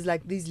there's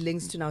like these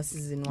links to now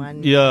season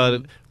 1. Yeah,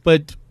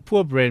 but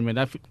poor Bran,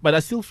 man. But I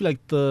still feel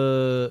like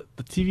the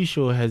TV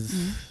show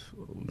has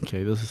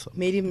this is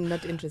made him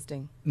not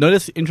interesting. Not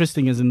as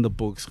interesting as in the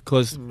books,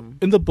 because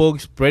in the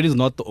books, Bran is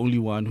not the only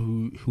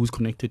one who's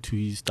connected to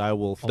his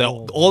direwolf.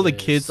 All the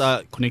kids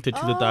are connected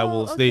to the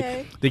direwolves.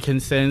 Okay. They can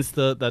sense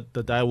the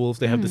direwolves.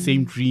 They have the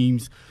same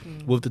dreams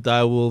with the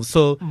direwolves.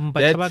 So,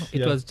 but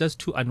it was just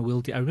too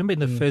unwieldy. I remember in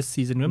the first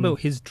season,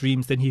 his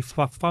dreams. Then he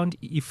found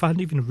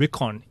even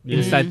Rickon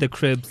inside the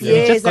cribs.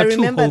 Yes, it just got I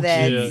remember too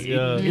that.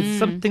 It's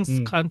some things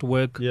can't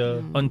work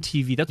on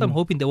TV. That's why I'm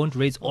hoping they won't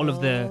raise all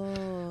of the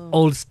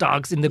old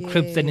Starks in the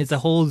crypts and it's a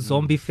whole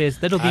zombie fest.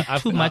 That'll be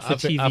too much for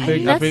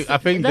TV. I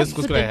think this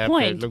was going to happen.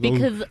 Point,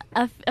 because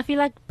I feel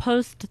like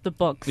post the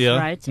books,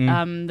 right?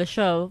 The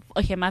show.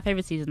 Okay, my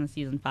favorite season is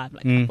season 5.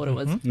 I thought it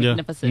was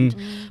magnificent.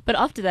 But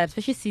after that,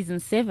 especially season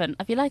 7,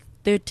 I feel like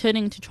they're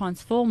turning to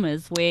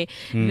Transformers, where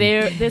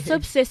they're so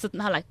obsessed with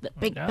now, like the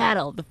big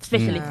battle, the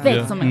special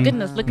effects. Oh my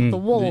goodness, look at the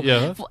wall.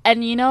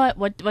 And you know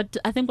what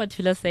I think what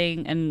Tula's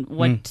saying and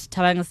what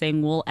Tawang is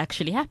saying will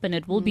actually happen.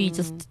 It will be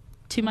just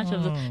too much.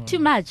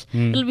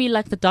 It'll be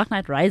like the Dark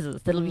Knight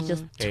Rises. That'll be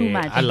just too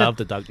much. I love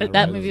the Dark Knight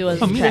That Rises. movie was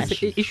For me, trash.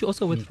 there's an issue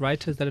also with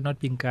writers that are not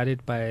being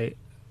guided by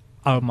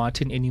R.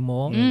 Martin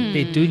anymore.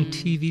 They're doing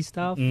TV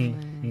stuff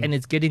and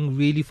it's getting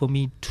really, for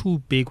me, too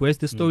big, whereas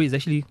the story is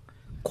actually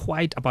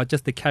quite about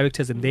just the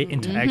characters and their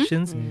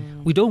interactions.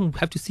 We don't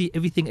have to see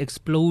everything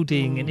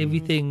exploding and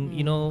everything,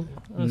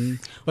 Was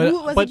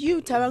it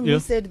you, Tawang, who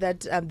said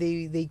that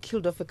they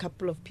killed off a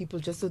couple of people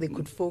just so they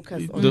could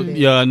focus on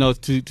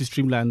to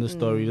streamline the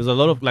story. There's a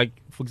lot of,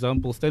 for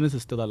example, Stannis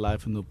is still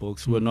alive in the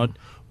books.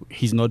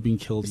 He's not been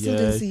killed still yet.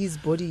 didn't see his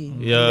body.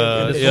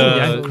 The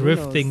young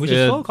Griff thing, which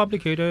is so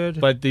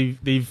complicated. But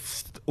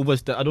they've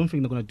overstayed. I don't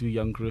think they're gonna do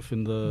young Griff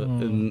in the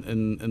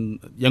in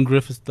young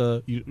Griff is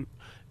the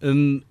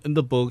in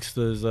the books.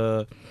 There's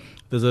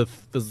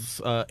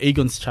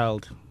Aegon's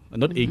child,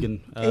 not Aegon.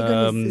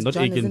 Aegon is not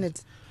Jon, Aegon. isn't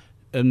it?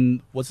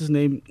 And what's his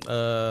name?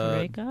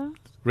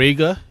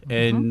 Rhaegar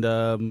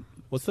and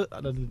what's the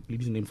other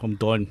lady's name from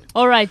Dawn?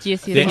 All right,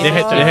 yes. They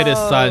had a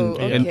son,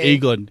 and okay.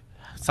 Aegon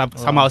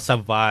somehow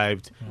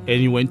survived, and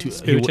he went to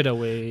spirited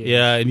away.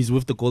 Yeah, and he's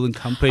with the Golden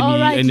Company. All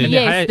right, and then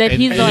yes, that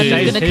he's not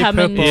going to come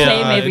and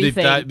claim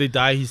everything. They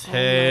dye his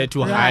hair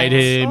to hide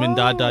him and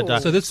da.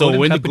 So this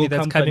Golden Company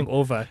that's coming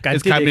over,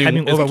 it's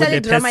coming over with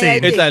their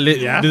passing. It's like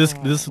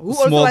this who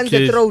small also wants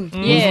kid the throne.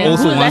 Yeah, who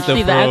also who's wants the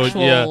actually throne. the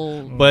Yeah,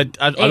 actual but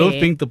I don't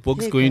think the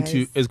book's Hey, going guys.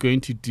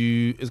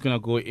 to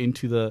go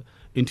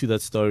into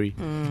that story.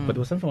 But there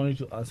was something I wanted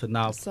to answer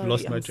now. Sorry,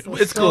 Lost my I'm train.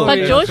 so It's cool. But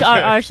sorry. George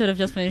R.R. should have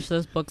just finished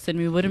those books, and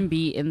we wouldn't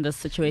be in this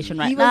situation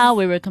right now.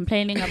 We were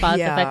complaining about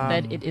the fact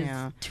that it is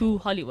too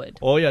Hollywood.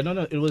 Oh yeah,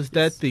 no, it was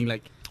that thing.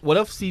 Like what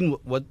I've seen,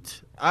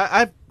 what I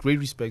have great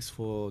respects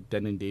for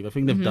Dan and Dave. I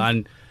think they've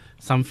done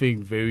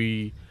something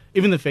very.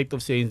 Even the fact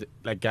of saying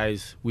like,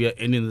 guys, we are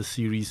ending the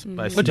series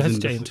by Which has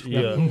season. changed.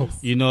 Yeah,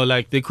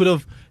 like they could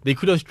have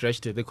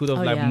stretched it. They could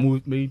have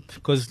moved,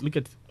 because look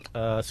at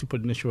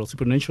Supernatural.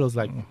 Supernatural is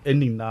like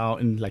ending now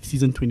in like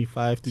season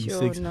 25,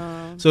 26.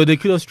 No. So they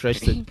could have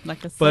stretched it. Like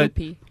a But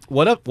soapy.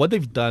 what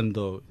they've done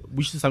though,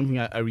 which is something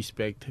I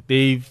respect,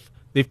 they've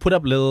put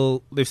up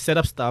they've set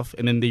up stuff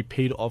and then they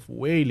paid off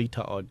way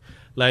later on.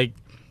 Like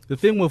the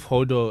thing with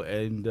Hodor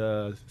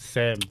and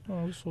Sam,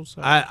 Oh, so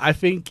sad. I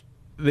think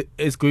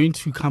it's going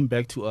to come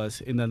back to us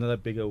in another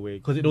bigger way,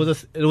 because it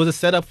was a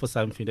setup for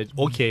something that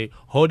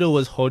Hodor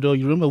was Hodor.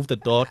 You remember with the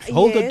door,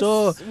 hold the Yes.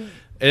 door,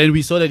 and then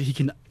we saw that he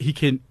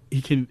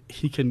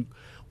can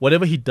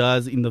whatever he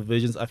does in the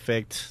visions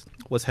affect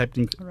what's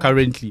happening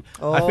currently.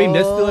 I think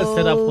that's still a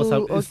setup for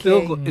some.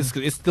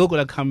 It's still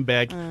gonna come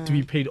back to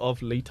be paid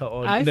off later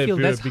on. I in a feel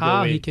very that's bigger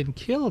how way. he can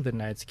kill the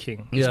Night's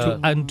King. Is Yeah. to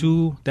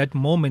undo that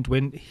moment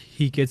when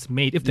he gets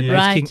made. If the Yeah.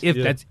 Night's Right. King, if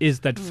Yeah. that is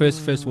that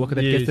first walker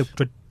that Yes. gets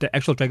the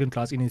actual dragon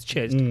class in his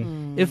chest,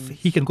 if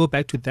he can go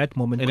back to that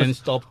moment, and then 'cause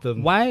stop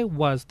them. why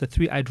was the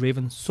three-eyed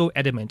raven so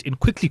adamant in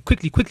quickly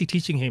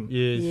teaching him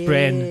Yes.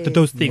 Bran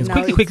those things?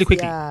 Now Quickly.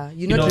 Yeah,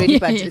 you're You not know? ready,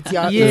 but it's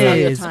your, it's your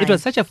Yes, time. it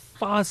was such a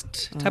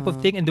fast type of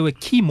thing, and there were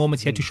key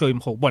moments he had to show him.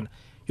 One,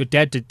 your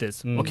dad did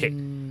this. Okay,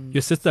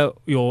 your sister,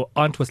 your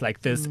aunt was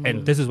like this,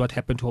 and this is what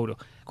happened to Hodor.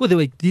 Go, there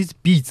were these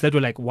beats that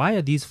were like, why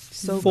are these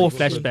So four good.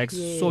 flashbacks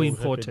Yes. so What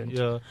important?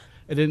 Yeah,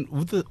 and then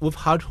with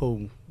Hard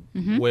Home,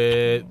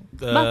 where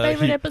My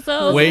favorite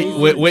episode.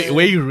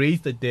 where you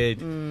raise the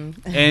dead,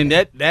 and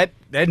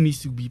that needs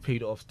to be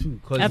paid off too,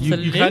 because you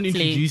can't Absolutely.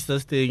 introduce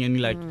this thing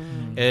and like,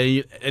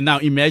 and now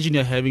imagine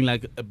you're having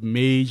like a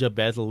major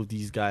battle with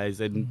these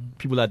guys, and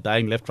people are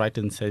dying left, right,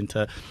 and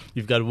center.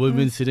 You've got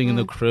women sitting in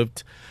the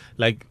crypt,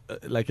 like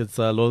it's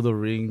Lord of the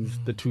Rings,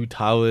 the Two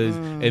Towers,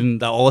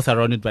 and they're all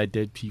surrounded by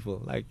dead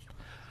people. Like,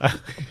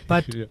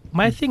 But Yeah.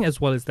 my thing as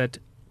well is that,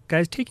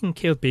 guys, taking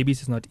care of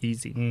babies is not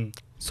easy.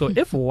 So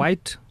if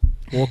White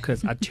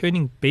Walkers are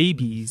turning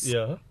babies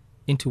yeah.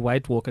 into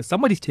White Walkers,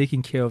 somebody's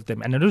taking care of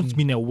them. And I don't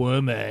mean a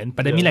woman,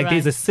 but I mean like Right.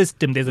 there's a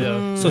system, there's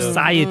a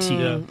society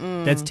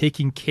that's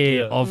taking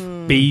care of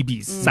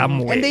babies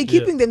somewhere. and they're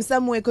keeping them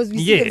somewhere because we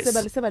see Yes.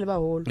 them sebale ba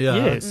hole. Yeah.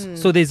 Yes.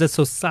 So there's a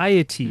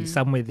society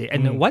somewhere there.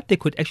 And what they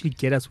could actually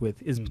get us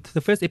with is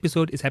the first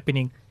episode is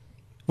happening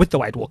with the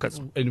White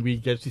Walkers. And we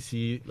get to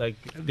see like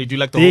they do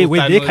like the They, whole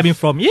where they're Thanos- coming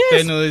from.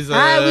 Yes. Thanos,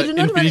 We do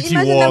not want Infinity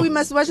imagine War. that we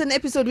must watch an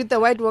episode with the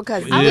White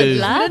Walkers. I would Yes. We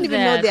love don't even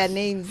know that. their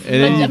names. And But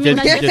then I you mean,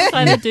 get- I just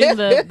find it doing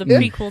the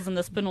prequels and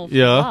the spin-off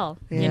Yeah. as well.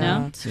 You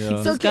know, to keep Yeah.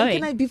 us So going.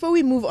 can I, before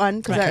we move on,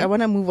 because I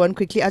want to move on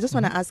quickly, I just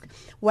want to ask,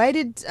 why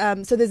did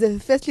so there's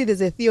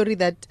a theory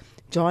that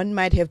John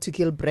might have to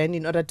kill Bran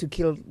in order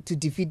to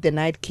defeat the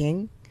Night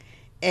King,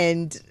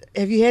 and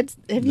have you heard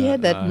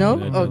that? No, I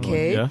don't know.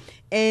 okay. Yeah.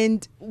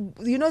 And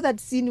you know that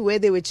scene where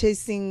they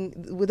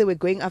were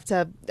going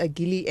after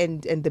Gilly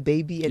and the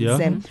baby and Yeah.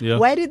 Sam. Yeah.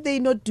 Why did they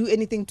not do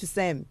anything to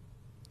Sam?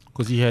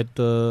 Because he had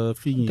the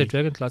thingy. The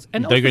Dragon Class.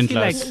 And Dragon also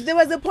feel like Class. There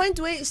was a point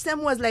where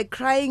Sam was like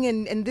crying,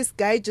 and this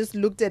guy just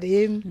looked at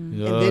him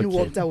Yeah, and then okay.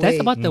 walked away. that's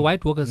about the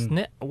White Walkers.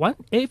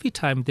 Every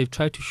time they've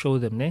tried to show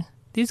them,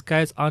 these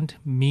guys aren't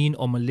mean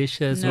or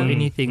malicious or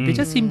anything. They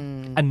just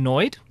seem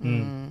annoyed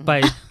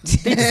by.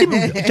 They just seem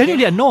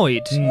genuinely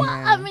annoyed. Well,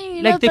 I mean,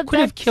 you know, Like they but could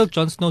have that- killed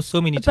Jon Snow so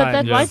many But that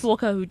times. Yeah. White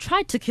Walker who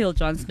tried to kill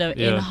Jon Snow in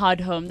Yeah.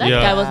 Hard Home, that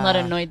Yeah. guy was not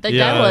annoyed. That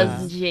Yeah. guy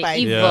was Fine.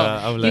 evil.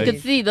 Yeah, I'm You like-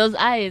 could see those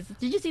eyes.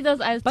 Did you see those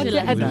eyes? But too?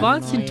 they're Like,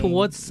 advancing annoying.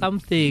 towards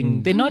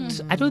something. They're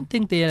not. I don't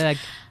think they're like.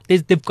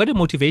 They've got a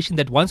motivation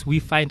that once we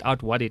find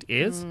out what it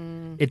is,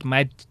 it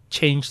might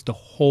change the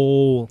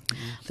whole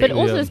But thing.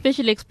 also, Yeah.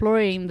 especially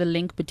exploring the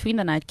link between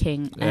the Night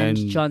King and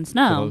And Jon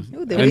Snow.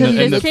 Oh, they and, were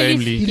the, and the Because clearly-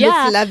 family. He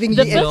looks lovingly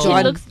the at first Jon.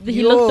 he looks the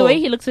Yo. way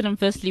he looks at him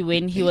firstly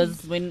when they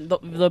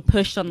were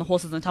pushed on the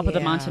horses on top of the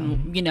Yeah.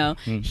 mountain. You know,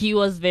 he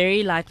was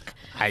very like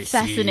I see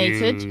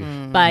fascinated you.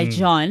 by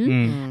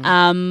John.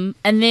 And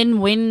then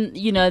when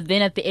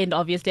then at the end,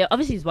 obviously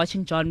he's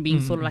watching John being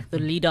sort of like the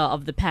leader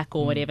of the pack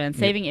or whatever and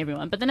saving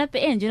everyone. But then at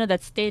the end,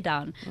 that stare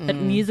down, that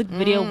music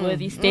video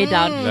worthy stare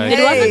down. Like-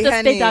 It wasn't Hey, the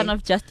honey. stare down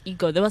of just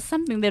ego. There was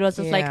something that was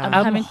just like, Yeah.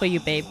 I'm coming for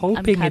you, babe. I'm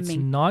Hoping it's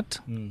coming. not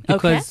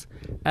because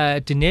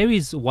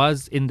Daenerys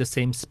was in the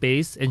same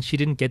space and she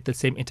didn't get the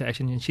same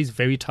interaction, and she's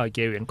very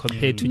Targaryen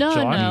compared to No,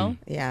 Jon. no.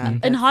 Yeah.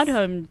 In Hard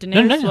Home, Daenerys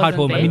No, not in Hard wasn't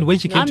Home. I there. mean, when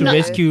she came I'm to not-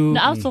 rescue.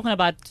 No, I was talking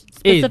about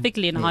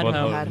specifically in Hard Hard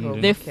Home. Hard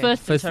Home. Their Okay.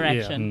 first First-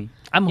 interaction.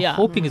 I'm Yeah.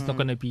 hoping it's not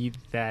going to be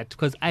that,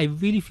 because I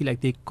really feel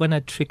like they're going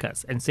to trick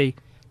us and say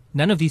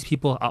none of these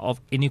people are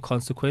of any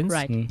consequence.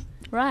 Right.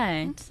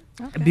 Right.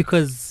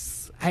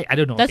 Because I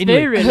don't know. That's Anyway,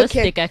 very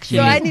realistic, actually.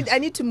 So I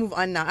need to move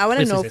on now. I want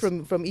to Yes, know yes,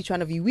 yes. from each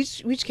one of you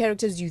which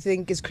characters do you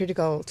think is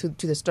critical to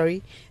the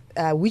story.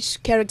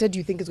 Which character do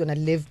you think is going to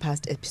live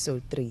past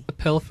episode 3?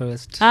 Pearl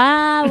first.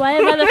 Why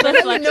am I the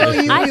first one? know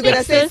you- I you're think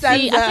gonna say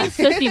Cersei. I Sansa.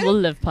 think Cersei will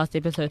live past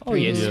episode 3. Oh,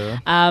 yes.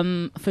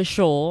 Yeah. For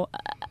sure.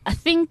 I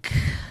think.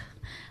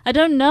 I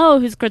don't know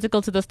who's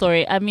critical to the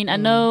story. I mean, I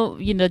know,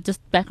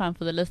 just background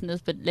for the listeners,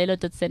 but Lelo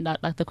did send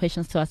out like the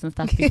questions to us and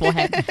stuff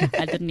beforehand.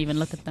 I didn't even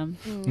look at them.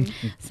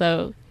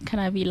 So can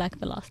I be like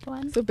the last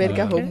one? So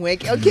Berka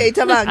homework. Okay,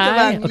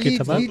 Tabang, Okay,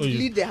 Tabang.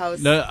 lead the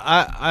house. No,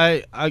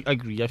 I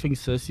agree. I think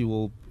Cersei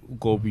will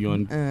go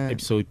beyond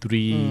episode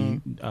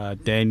 3.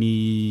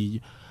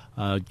 Danny,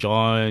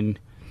 John,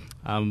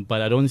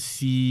 but I don't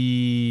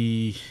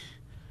see.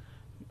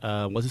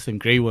 What's his name?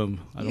 Grey Worm.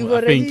 I You've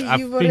already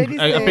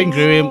think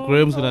said-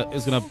 Graham's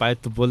gonna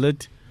bite the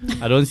bullet.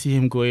 I don't see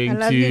him going I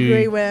love you,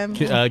 Grey to Worm.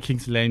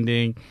 King's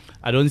Landing.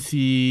 I don't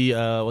see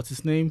what's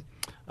his name,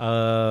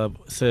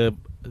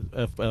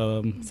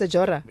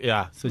 Sejora.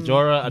 yeah,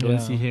 Sejora. I don't Yeah.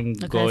 see him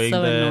That guy's going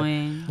so there.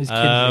 annoying. He's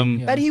kindling,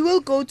 yeah. But he will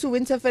go to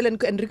Winterfell and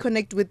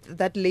reconnect with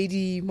that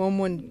lady,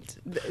 Momont.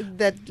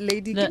 That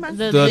lady. The- Kim-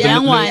 the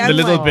young one. the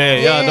little one.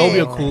 bear. Yeah, that'll be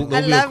a Yeah. cool, I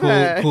that'll be a love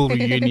her. cool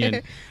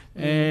reunion.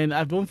 And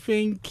I don't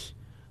think,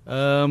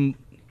 I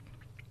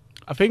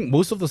think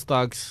most of the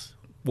Starks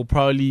will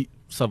probably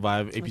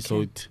survive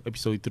episode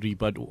 3,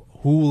 but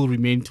who will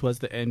remain towards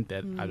the end?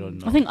 That I don't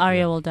know. I think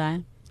Arya will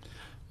die.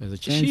 There's a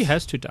chance. She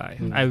has to die.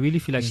 I really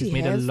feel like She she's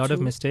made a has lot of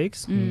to.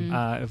 mistakes,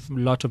 a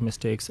lot of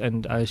mistakes,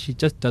 and she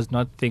just does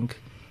not think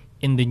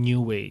in the new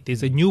way.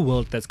 There's a new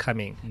world that's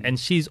coming, and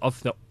she's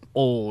of the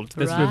old.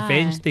 This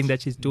revenge Right. thing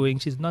that she's doing,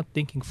 she's not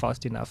thinking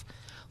fast enough.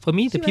 For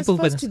me, She the was people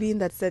supposed to be in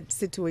that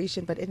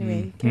situation, but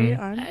anyway, carry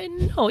on. I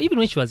know, even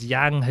when she was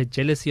young, her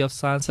jealousy of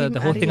Sansa, Team the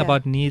whole thing Arya.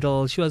 about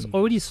Needle, she was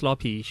already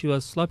sloppy. She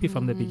was sloppy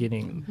from the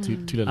beginning.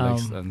 Tula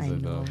likes Sansa. I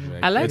know. though.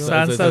 I like It's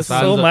Sansa a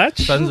so much.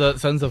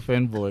 Sansa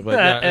fanboy, but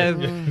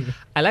yeah.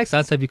 I like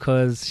Sansa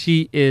because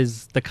she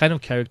is the kind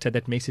of character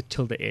that makes it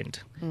till the end.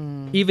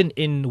 Even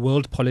in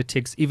world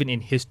politics, even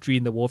in history,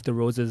 in the War of the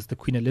Roses, the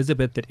Queen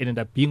Elizabeth that ended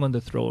up being on the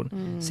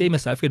throne, same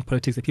as African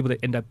politics, the people that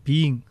end up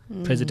being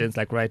presidents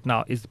like right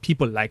now is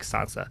people like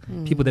Sansa.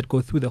 People that go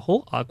through the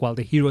whole arc while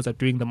the heroes are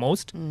doing the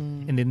most,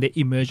 and then they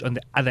emerge on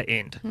the other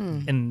end.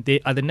 And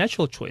they are the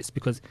natural choice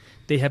because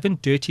they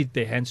haven't dirtied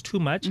their hands too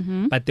much,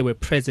 but they were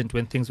present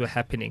when things were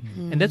happening.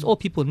 And that's all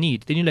people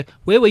need. Then you're like,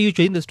 where were you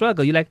during the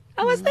struggle? You're like,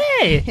 I was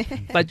there.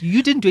 But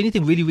you didn't do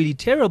anything really, really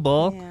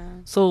terrible. Yeah.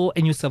 So,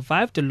 and you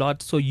survived a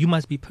lot, so you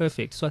must be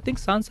perfect. So I think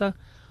Sansa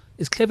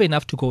is clever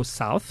enough to go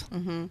south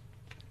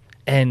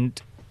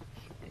and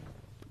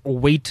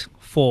wait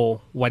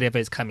for whatever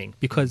is coming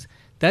because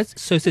that's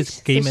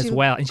Cersei's game as she'll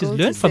well. And she's go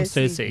learned to from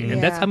Cersei.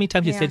 And that's how many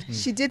times she said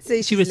she did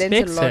say she she's learned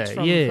respects a lot her,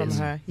 from yes.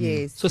 her.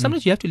 Yes. so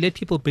sometimes you have to let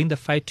people bring the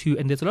fight to,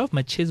 and there's a lot of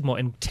machismo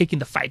and taking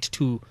the fight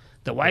to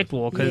the White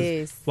Walkers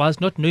Yes.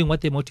 whilst not knowing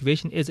what their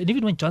motivation is. And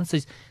even when John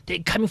says they're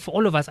coming for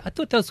all of us, I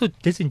thought that was so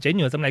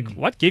disingenuous. I'm like,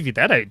 what gave you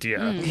that idea?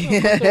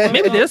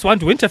 Maybe they just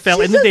want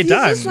Winterfell and then they're He's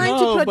done. just trying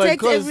to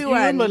protect because everyone. You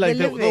remember, like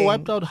the they living.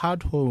 wiped out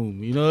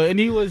Hardhome, and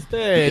he was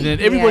there, and then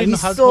everybody in he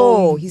Hardhome.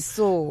 saw. He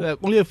saw. Like,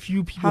 only a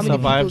few people How many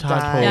survived people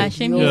died? Hardhome. Yeah,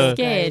 shame he Yo, was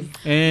scared.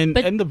 and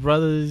But- the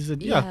brothers,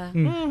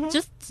 and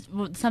Just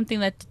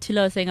something that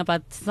Tilo was saying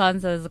about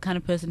Sansa is the kind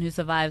of person who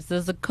survives.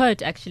 There's a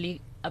quote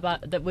actually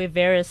about that where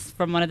Varys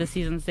from one of the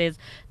seasons says,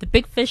 "The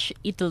big fish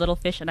eat the little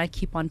fish, and I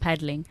keep on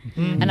paddling."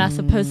 And I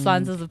suppose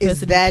Sansa's the Is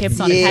person that who kept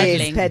on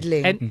yes, paddling.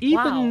 paddling? And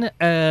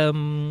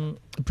even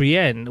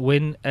Brienne,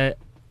 when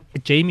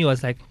Jamie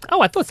was like, "Oh,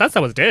 I thought Sansa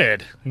was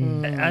dead,"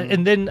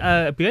 and then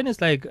Brienne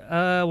is like,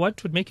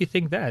 "What would make you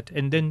think that?"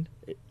 And then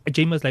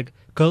Jamie was like,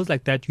 "Girls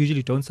like that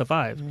usually don't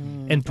survive."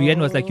 And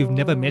Brienne was like, "You've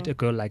never met a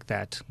girl like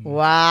that."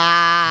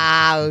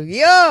 Wow.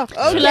 Yo. Okay.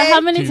 Tilo,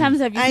 how many times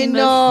have you I seen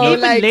know. this?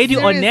 Even like, Lady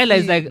Ornella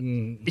is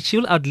seriously. like,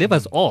 she'll outlive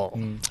us all.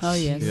 Oh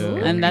yes, Yeah.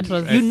 and that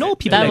was You know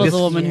people that like was this.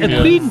 a woman. A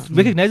who queen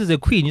recognizes a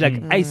queen. You're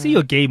like, I see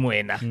your game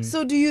winner.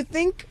 So, do you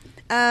think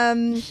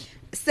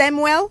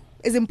Samuel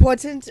is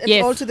important at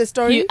Yes. all to the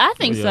story? I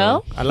think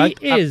so. I like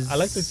He is. I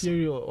like the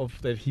theory of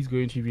that he's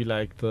going to be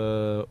like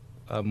the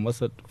what's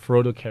that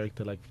Frodo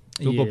character, like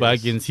Bilbo Yes.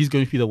 Baggins. He's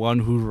going to be the one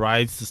who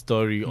writes the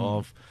story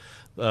of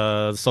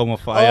Song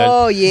of Fire.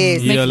 Oh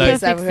yes, You know, like-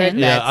 yes, I've heard Perfect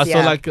Yeah, that. I saw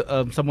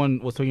like someone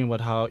was talking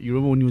about how you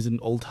remember when he was in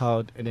Old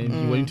Town and then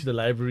he went into the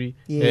library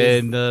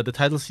Yes. and the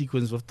title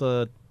sequence with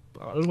the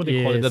I don't know what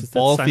they call it, Yes, that it's that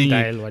ball thing.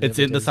 sundial, It's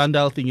whatever in it the is.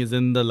 sundial thing is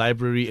in the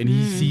library and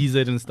he sees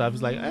it and stuff.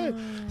 It's like,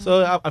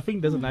 so I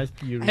think there's a nice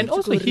theory. I And have to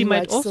also go he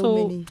might rewatch so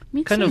also many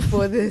Me kind too. of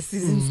before the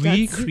season starts.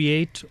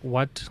 recreate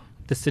what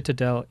the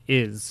Citadel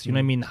is. You know what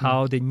I mean?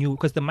 How they knew,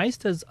 because the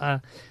Meisters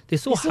are, they're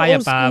so They're so high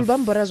old school, above.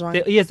 Bambara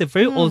Zwan. Yes, they're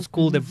very old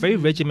school. They're very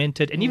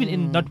regimented, and even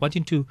in not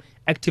wanting to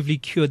actively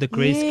cure the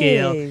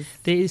grayscale, Yes.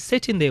 they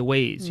set in their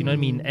ways. You know what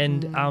I mean?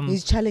 And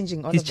He's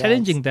challenging all he's of that.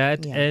 challenging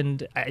that, Yeah.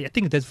 and I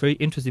think that's very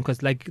interesting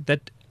because, like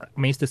that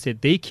Meister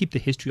said, they keep the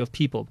history of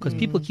people because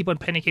people keep on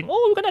panicking.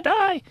 Oh, we're gonna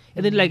die,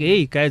 and then like,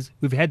 hey guys,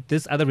 we've had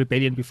this other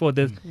rebellion before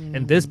this,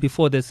 and this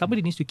before this.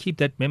 Somebody needs to keep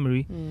that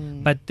memory,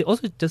 but they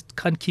also just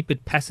can't keep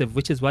it passive,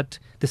 which is what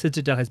the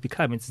Citadel has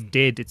become. It's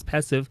dead, it's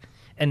passive.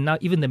 And now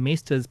even the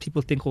Maesters,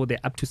 people think, oh, they're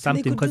up to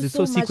something could because do it's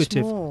so so much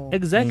secretive. more.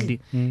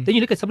 Exactly. Then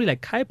you look at somebody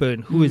like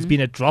Qyburn, who has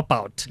been a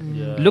dropout.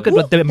 Yeah. Look at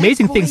what the That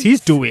amazing boy things he's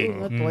is-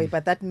 doing. Oh, boy,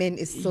 but that man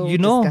is so You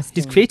know,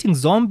 disgusting. he's creating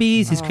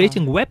zombies, he's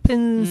creating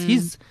weapons,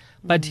 he's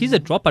a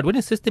dropout. When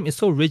a system is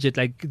so rigid,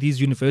 like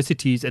these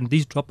universities and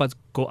these dropouts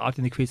go out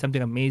and they create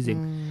something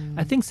amazing.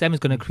 I think Sam is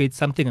going to create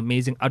something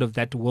amazing out of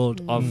that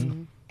world of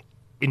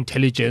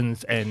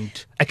intelligence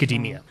and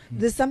academia.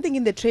 There's something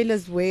in the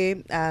trailers where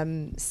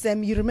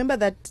Sam, you remember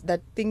that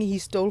thing he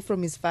stole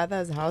from his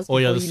father's house? Oh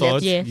yeah, before the he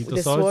sword. left? Yeah.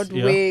 The sword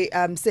yeah.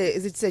 where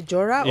is it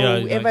Sejora Yeah,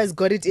 or whoever yeah. has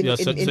got it in Yeah,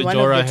 in one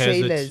Jorah of the has it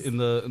trailers? in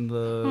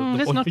the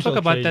Let's not official talk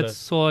about trailer. that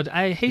sword.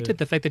 I hated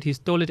the fact that he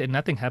stole it and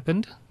nothing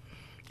happened.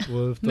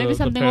 with Maybe the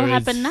something will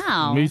parents. happen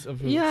now.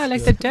 Yeah,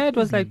 like the dad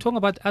was like talking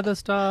about other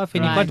stuff,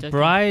 and Right, he got okay.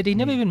 bride. He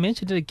never even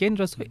mentioned it again. It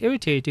was so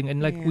irritating.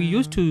 And like we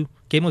used to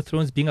Game of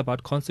Thrones being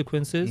about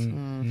consequences.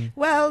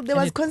 Well, there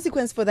And was it-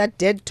 consequence for that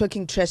dead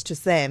talking trash to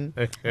Sam.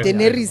 Yeah.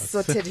 Daenerys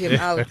sorted him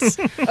out.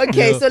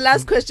 Okay, so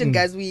last question,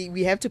 guys.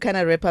 We have to kind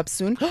of wrap up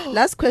soon.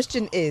 Last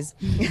question is,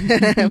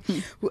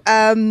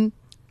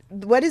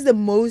 what is the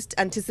most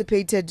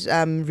anticipated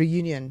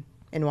reunion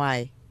and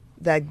why?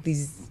 Like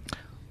these.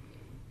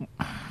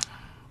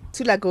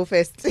 Tula, go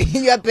first.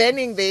 You are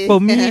burning there. For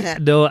me,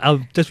 though,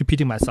 I'm just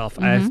repeating myself.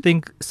 I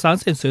think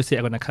Sansa and Cersei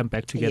are going to come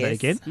back together Yes.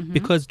 again.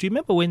 Because do you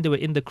remember when they were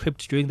in the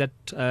crypt during that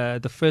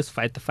the first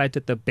fight, the fight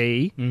at the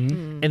bay,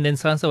 and then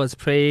Sansa was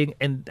praying,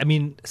 and I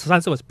mean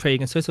Sansa was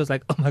praying, and Cersei was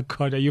like, "Oh my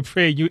God, are you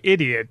praying, you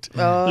idiot!"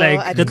 I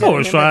Like think the I oh,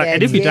 remember sure, that.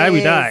 and if we die,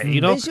 we die. Yes.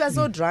 You know. And she was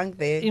so drunk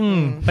there.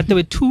 But there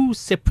were two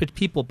separate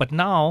people. But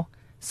now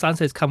Sansa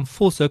has come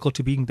full circle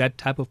to being that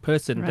type of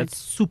person Right. that's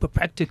super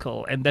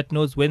practical and that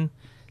knows when.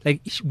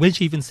 Like when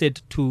she even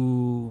said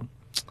to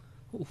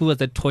who was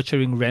that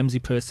torturing Ramsay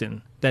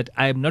person that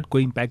I am not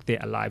going back there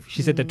alive.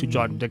 She said that to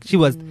John. Like she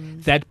was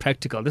that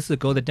practical. This is a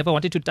girl that never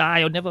wanted to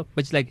die or never.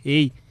 But she's like,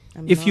 hey,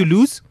 if you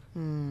lose,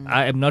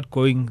 I am not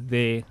going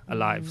there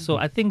alive. So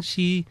I think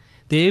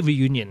their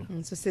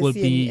reunion So will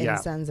Cersei be and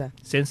Sansa.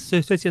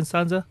 Sansa. Cersei and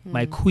Sansa,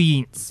 my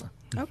queens.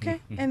 Okay,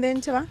 and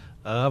then Tava?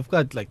 I've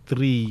got like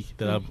 3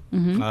 that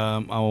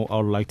I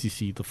would like to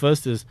see. The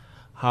first is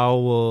how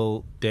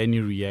will Dany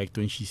react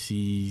when she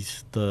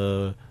sees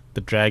the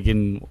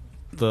dragon,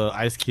 the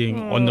Ice King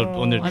on the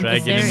dragon,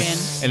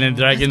 Viserion. and then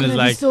dragon That's is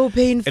gonna be like, so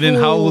painful. and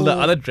then how will the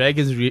other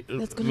dragons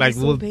That's gonna like be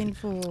so will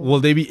painful.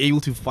 will they be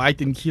able to fight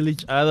and kill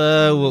each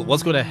other?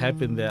 What's going to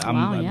happen there?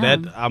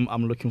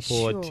 I'm looking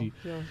forward to.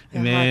 Sure.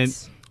 And then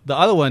the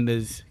other one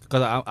is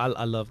because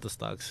I love the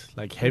Starks,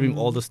 like having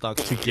all the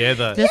Starks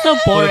together They're so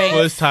for the boring.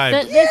 first time.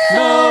 They're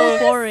so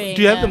boring.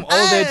 Do you have them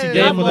all there Oh. together?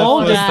 They're for the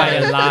molded first by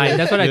time? a lie.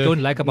 That's what I Yeah.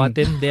 don't like about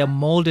them. They are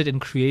molded and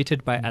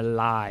created by a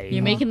lie.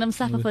 You're making them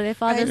suffer for their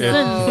father's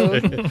know.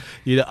 sins.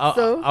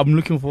 I'm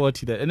looking forward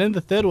to that. And then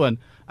the third one,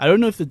 I don't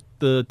know if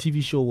the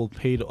TV show will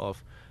pay it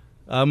off.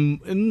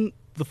 In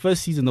the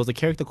first season, there was a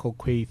character called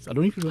Quaithe. I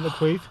don't know if you remember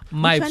Quaithe.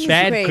 My Which one is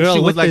bad Grace? girl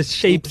She with was the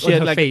shapes on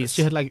her face.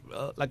 She had like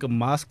a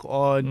mask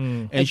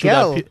on, A and she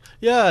girl?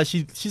 would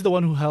she's the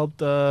one who helped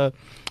to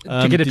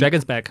get the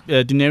dragons back.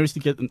 Daenerys to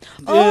get.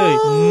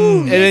 Oh,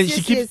 and then yes, she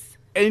yes, keeps yes.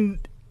 and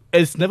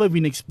it's never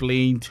been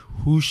explained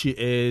who she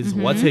is,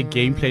 what's her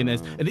game plan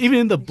is, and even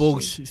in the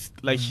books,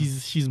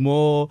 she's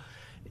more.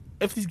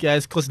 If these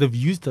guys, because they've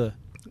used her,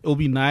 it'll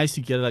be nice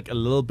to get like a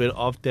little bit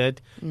of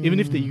that. Even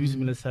if they use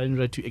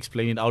Melisandre to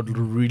explain it, I would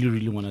really,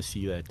 really want to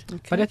see that.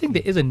 But I think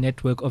there is a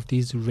network of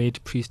these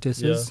red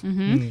priestesses.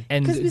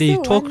 And 'Cause we they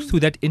saw talk one- through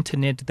that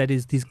internet that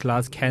is these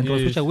glass candles,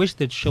 Yes. which I wish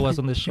they'd show us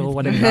on the show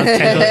what a glass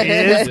candle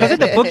is. Because in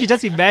the book, you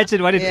just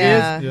imagine what it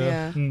is.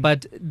 Yeah.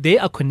 But they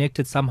are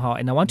connected somehow,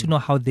 and I want to know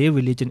how their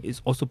religion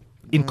is also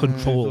in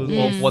control.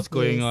 Of what's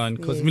going Yes, on,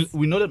 because yes.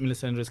 we know that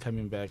Melisandre is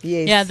coming back.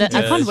 Yes. Yeah,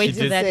 I can't She wait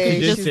for did that say-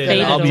 because she it just said,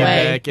 faded I'll be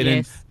away. back, and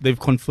Yes. then they've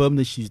confirmed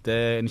that she's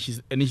there, and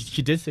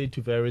she did say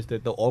to Varys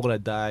that they're all gonna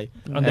die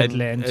On that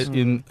land.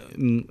 in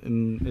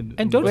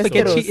And don't Westeros.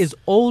 forget, she is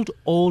old.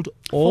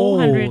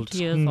 400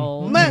 years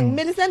old. Man,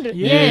 Melisandre.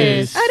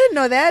 Yes. I didn't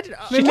know that.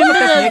 Remember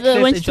that necklace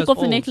when and she she took was off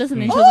the old. necklace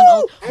and then she Oh, was an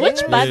old, I which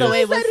didn't by the know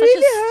way that. was Is that such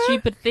really a her?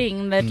 stupid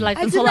thing that like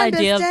I this whole didn't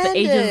idea of the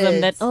understand ageism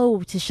it.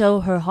 that to show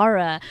her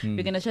horror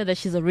we're gonna show that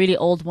she's a really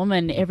old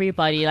woman.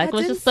 Everybody like I it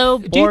was just didn't- so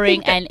Do you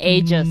boring think that- and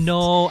ageist.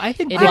 No, I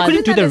think It they was.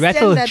 couldn't do I the didn't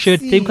rattle understand that shirt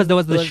thing because there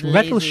was the It was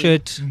rattle lazy.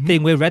 shirt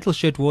thing where rattle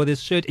shirt wore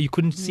this shirt and you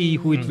couldn't see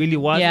who it really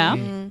was. Yeah.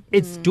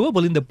 It's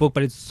doable in the book,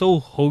 but it's so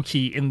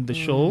hokey in the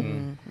show.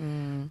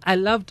 I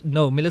loved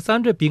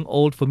Melisandre being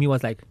old for me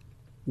was like,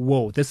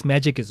 whoa, this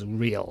magic is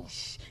real.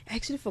 I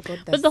actually forgot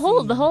that. But the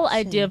whole scene.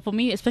 idea for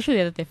me, especially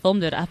that they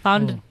filmed it, I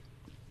found it.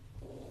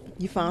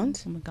 You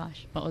found? Oh my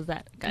gosh, what was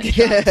that?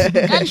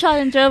 Gunshot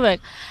in Joburg.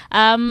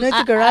 No, it's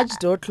a garage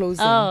door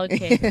closing. Oh,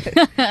 okay.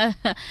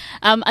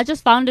 I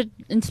just found it,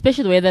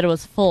 especially the way that it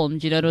was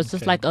filmed. You know, it was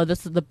just like, oh,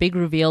 this is the big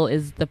reveal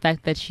is the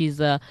fact that she's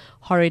a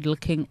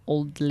horrid-looking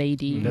old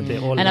lady. That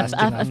they're all And lusting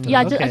after.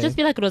 I Okay. just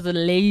feel like it was a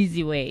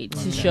lazy way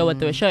to show what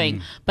they were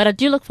showing. But I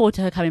do look forward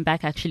to her coming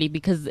back actually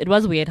because it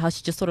was weird how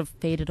she just sort of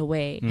faded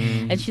away,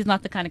 and she's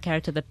not the kind of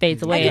character that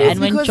fades away. think it's And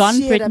when because John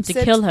she had threatened to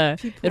upset kill her,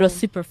 it people. was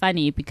super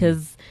funny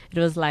because it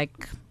was like.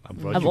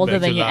 brought I'm you older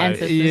back than to your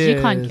life. ancestors.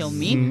 You can't kill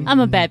me. I'm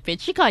a bad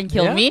bitch. You can't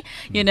kill Yeah? me.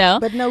 You know.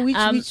 But now,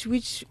 Um,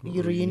 which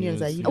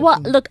reunions are you? Well,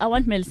 looking? look, I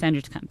want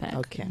Melisandre to come back.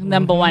 Okay.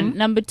 Number one.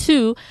 Number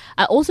two,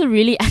 I also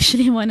really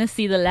actually want to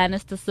see the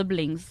Lannister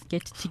siblings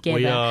get together.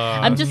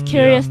 yeah. I'm just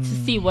curious to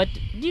see what,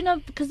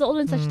 because they're all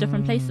in such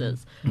different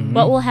places.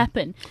 What will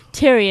happen?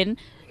 Tyrion,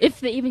 if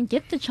they even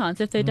get the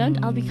chance, if they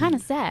don't, I'll be kind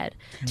of sad.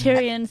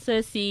 Tyrion,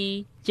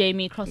 Cersei,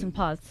 Jaime crossing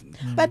paths.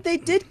 But they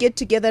did get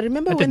together.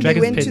 Remember At the when they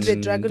Dragon's went to Pit. the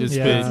Dragon's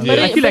Yeah. Pit? But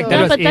Yeah. I feel like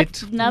that was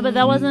it. But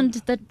that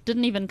wasn't, that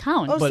didn't even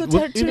count. Also, But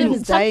what- Tyrion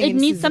is dying. It in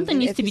needs season- something in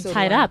needs to be episode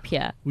tied 1. up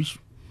here.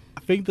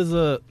 I think there's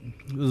a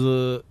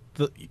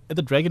at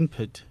the Dragon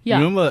Pit. Yeah.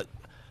 Remember,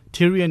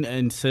 Tyrion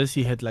and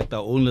Cersei had like their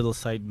own little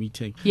side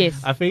meeting.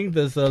 Yes. I think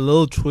there's a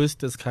little twist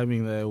that's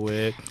coming there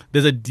where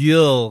there's a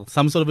deal,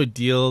 some sort of a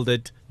deal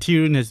that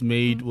Tyrion has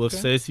made with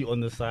Cersei on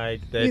the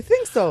side. That You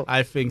think so?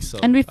 I think so.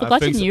 And we've I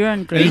forgotten think so.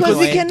 Euron Because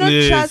we Greyjoy. cannot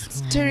Yes.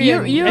 trust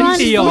Tyrion. Euron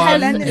still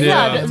Theon. has,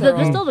 Yeah.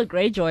 there's still the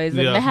Greyjoys, and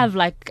Yeah. they have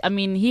like, I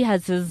mean, he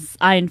has his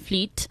Iron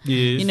Fleet,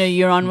 Yes.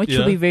 Euron, which will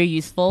Yeah. be very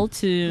useful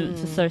to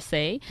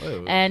Cersei.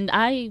 Oh. And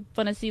I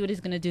want to see what he's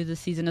going to do this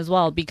season as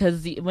well,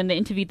 because when they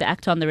interviewed the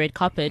actor on the red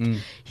carpet,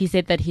 he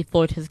said that he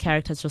thought his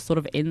character just sort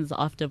of ends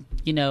after,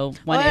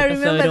 one I episode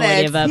remember or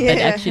that. whatever, Yeah.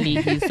 but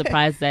actually he's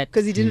surprised that.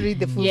 Because he didn't read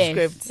the full Yes,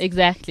 script.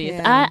 exactly.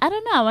 Yeah. I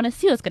don't know. I want to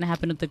see what's going to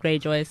happen with the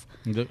Greyjoys.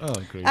 Oh,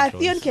 great.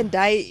 Theon can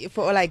die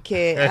for all I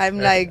care. I'm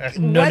like,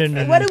 No, what, no,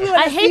 no, what no. do we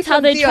want I to see hate how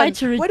from they Theon? tried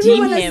to What do we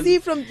redeem want to him. see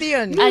from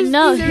Theon? I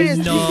know.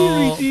 Seriously.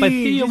 No, but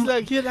He's Theon-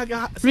 like, he like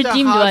a, such a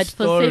Redeemed hard what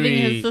for saving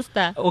his story.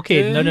 sister.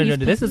 Okay, no. He's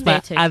This is my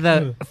pathetic.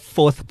 other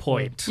fourth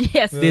point.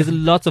 Yes. There's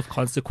lots of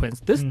consequence.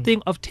 This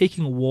thing of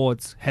taking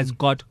wards has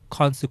got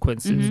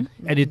consequences,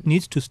 and it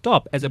needs to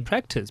stop as a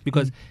practice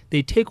because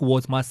they take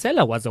wards.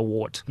 Marcella was a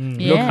ward.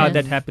 Look how Yes.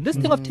 that happened. This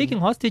thing of taking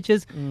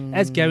hostages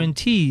as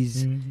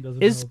guarantees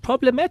Doesn't is help.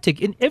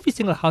 problematic in every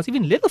single house.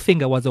 Even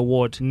Littlefinger was a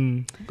ward.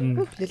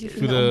 Little To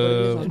finger,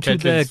 the I'm To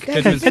the Catelyn's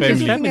Catelyn's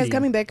family. family. is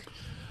coming back.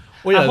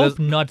 Oh, yeah, I there's- hope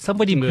not.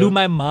 Somebody Yeah. blew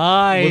my with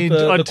mind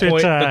the, on the,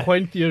 Twitter. coin, the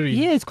coin theory.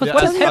 Yes, because Yeah,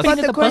 what's Tell me about happening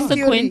the in the coin What's the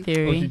theory. coin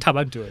theory?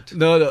 Tabak, do it.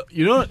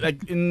 No,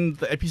 like in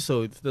the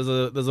episode, there's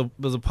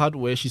a part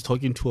where she's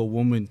talking to a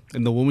woman,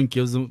 and the woman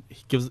gives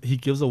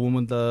a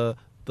woman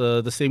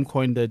the same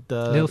coin that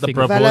the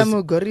Littlefinger.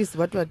 Valamu Goris,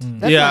 what? That's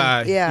yeah,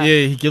 one. yeah,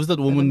 He gives that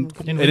woman,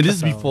 Valamu- In and it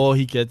is Winterfell. before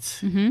he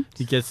gets. Mhm.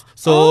 He gets.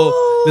 So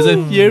there's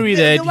a theory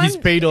The that he's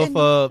one paid off in-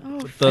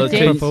 the James.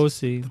 James-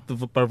 Barbosi. the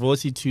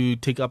Barbosi to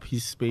take up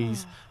his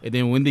space, and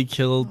then when they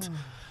killed,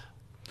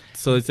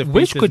 so it's a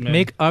Which faceless could man.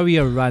 make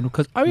Arya run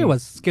because Arya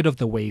was scared of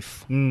the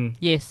wave.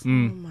 Yes. Oh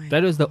my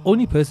That was the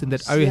only person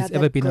that Arya Yeah, has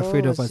ever that been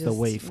afraid of girl was the was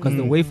wave just- because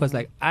the wave was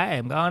like, I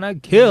am gonna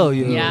kill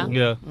you. Yeah.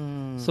 Yeah.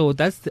 So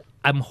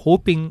I'm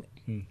hoping.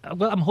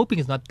 Well, I'm hoping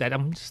it's not that.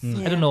 I'm just,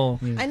 I don't know.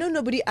 I know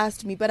nobody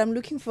asked me, but I'm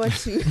looking forward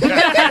to.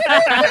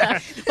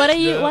 What are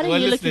you Well,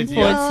 looking listening to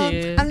forward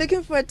you. to? I'm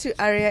looking forward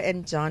to Arya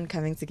and John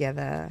coming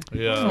together.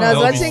 Yeah. And I was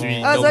That'll be watching. sweet. I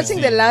was That'll be watching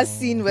the sweet. last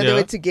scene where they Yeah.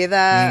 were together,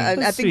 and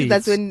I That's think sweet.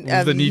 that's when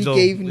With the he needle.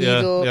 gave Yeah,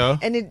 needle, yeah.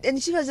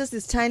 and she was just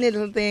this tiny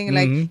little thing,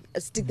 like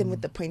stick them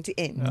with the pointy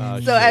end. Ah,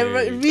 So I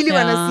shit. really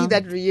want to Yeah. see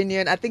that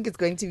reunion. I think it's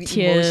going to be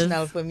Tears.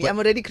 emotional for me. I'm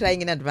already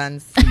crying in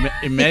advance.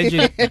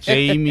 Imagine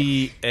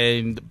Jamie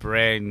and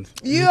Bran.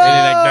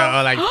 Yeah. And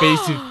they're like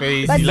face to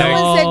face. But He's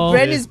someone like, said Oh,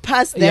 Bran yeah. is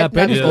past that. Yeah,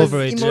 Bran now is because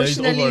over it. Yeah, he's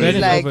Emotionally, over Bran he's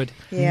is like, over it.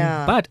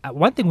 yeah. But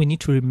one thing we need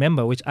to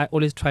remember, which I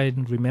always try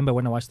and remember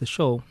when I watch the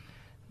show,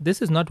 this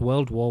is not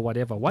World War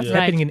whatever. What's Yeah.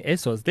 happening in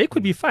Essos? They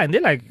could be fine.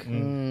 They're like,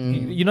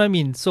 you know what I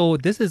mean? So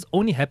this is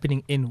only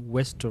happening in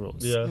Westeros.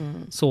 yeah.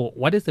 So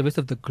what is the rest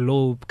of the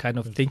globe kind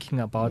of thinking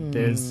about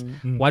this?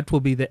 What will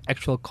be the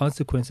actual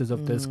consequences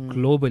of this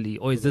globally?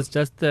 Or is this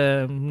just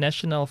a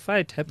national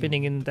fight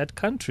happening in that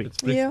country?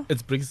 Yeah.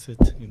 It's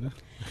Brexit, you know.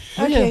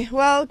 Okay,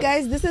 well,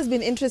 guys, this has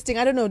been interesting.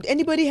 I don't know.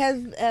 Anybody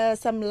has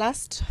some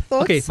last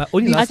thoughts? Okay, my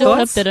only I last just hope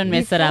thoughts. they don't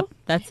mess it Before? up.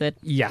 That's it.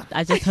 Yeah.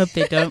 I just hope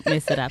they don't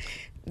mess it up.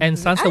 And I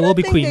Sansa don't will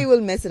be think they queen. will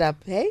mess it up.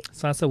 Hey,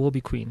 Sansa will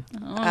be queen.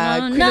 Oh,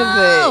 queen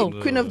no! of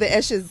the Queen of the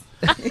Ashes.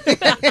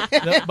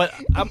 No, but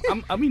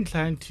I'm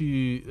inclined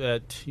to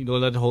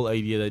that whole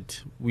idea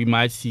that we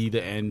might see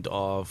the end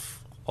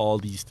of all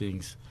these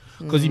things.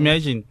 Because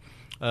imagine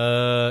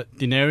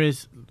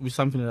Daenerys with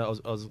something that I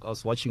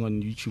was watching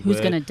on YouTube. Who's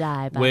where- gonna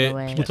die, by where the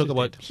way? people talk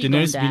about She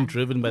Daenerys gonna being die.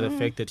 driven by the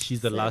fact that she's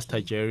the last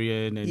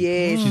Targaryen and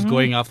Yes. she's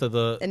going after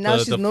the And now the,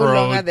 she's the no throne.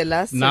 longer the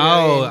last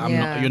Now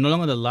Targaryen, you're no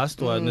longer the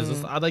last one. There's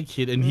this other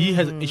kid, and he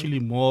has actually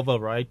more of a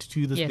right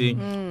to this Yes.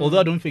 thing. Although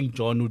I don't think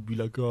John would be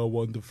like, "Oh, I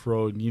want the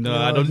throne." You know,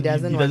 No, I don't. he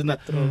doesn't want the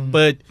throne.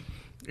 But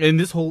and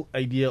this whole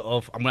idea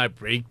of I'm gonna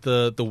break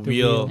the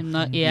wheel. I'm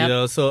not- You yeah.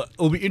 know, so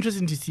it'll be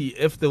interesting to see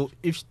if they'll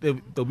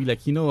be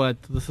like, you know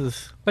what, this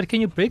is. But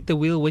can you break the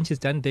wheel when she's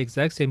done the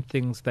exact same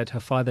things that her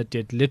father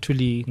did?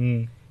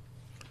 Literally,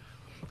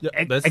 Yeah,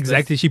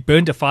 exactly. She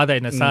burned a father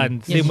and a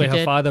son. Yes, Same way she her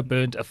did. father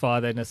burned a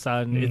father and a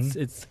son. It's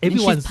And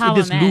everyone's she's power in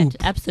this mad, loop.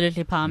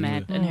 absolutely power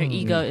mad, and her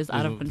ego is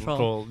out of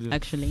control. Yeah.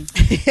 Actually,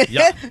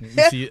 Yeah,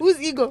 you see it.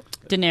 Whose ego?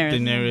 Daenerys.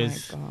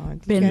 Daenerys. Oh my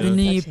God. Bend You the guys are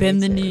knee, such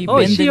bend the haters. knee, Oh,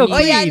 bend she the your knee. Oh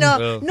yeah, Queen. no,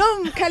 Oh.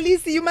 no,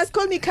 Khaleesi. You must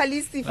call me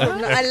Khaleesi.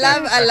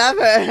 I love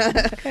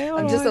her.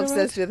 I'm just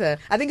obsessed with her.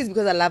 I think it's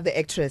because I love the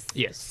actress.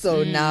 Yes.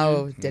 So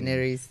now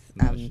Daenerys.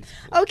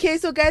 Okay,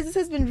 so guys, this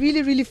has been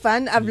really, really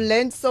fun. I've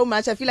learned so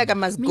much. I feel like I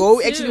must go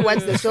too. actually watch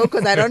the show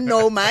because I don't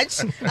know much.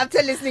 After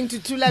listening to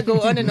Tula go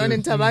on and on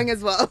in Tabang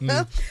as well.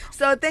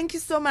 So thank you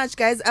so much,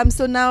 guys.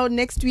 So now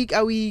next week,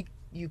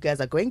 you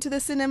guys are going to the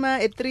cinema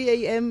at 3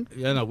 a.m.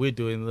 Yeah, no, we're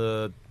doing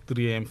the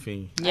 3 a.m.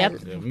 thing. Yep.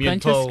 Yeah, me Going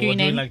and to a Paul, we're doing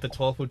screening. like the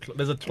 12 o'clock.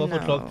 There's a 12 No.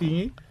 o'clock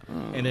thingy.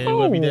 and then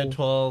we'll be there at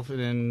 12, and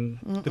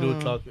then 3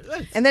 o'clock.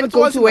 And then It's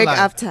go once to in my work life.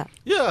 after.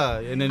 Yeah,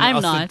 and then I'm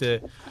I'll not.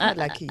 sit there.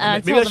 Lucky. I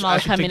Maybe told them I I'll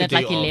should come take in a at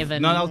like day off.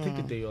 11. No, I'll take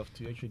a day off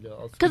too. Actually,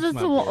 Because it's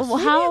my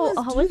how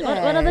must do what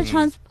are the that.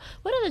 chance?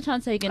 What are the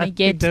chances are you I gonna think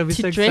get they'll be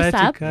to so dress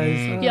excited, up? guys.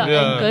 Yeah,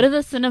 Yeah. and go to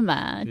the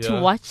cinema to Yeah.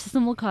 watch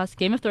simulcast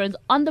Game of Thrones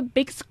on the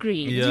big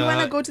screen. Yeah. Do you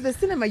want to go to the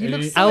cinema? You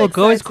look I so I will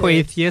go as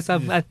excited. Quaith. Yes,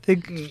 I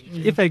think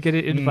if I get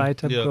an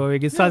invite, I'm Yeah.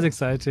 going. It sounds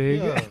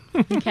exciting. Yeah.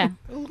 Okay,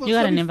 Oh, you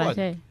got an that'll be invite.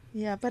 fun. Eh?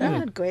 Yeah, but I'm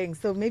not going.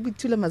 So maybe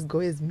Tula must go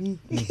as me.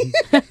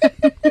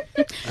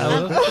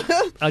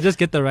 I'll just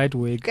get the right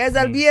wig. Guys,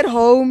 I'll be at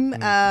home.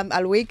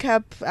 I'll wake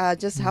up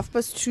just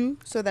 2:30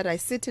 so that I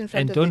sit in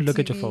front And of don't the look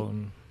at your TV.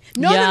 phone.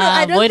 No, Yeah,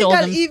 I don't avoid think all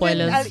I'll them even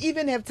spoilers. I'll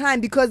even have time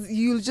because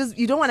you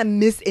don't want to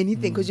miss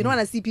anything because you don't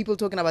want to see people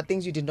talking about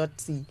things you did not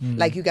see.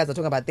 Like you guys are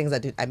talking about things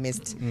I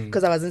missed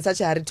because I was in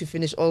such a hurry to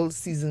finish all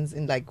seasons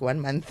in like 1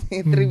 month,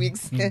 3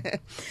 weeks.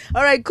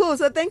 All right, cool.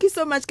 So thank you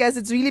so much, guys.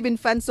 It's really been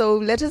fun. So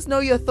let us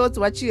know your thoughts,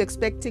 what you're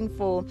expecting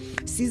for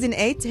season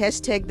 8.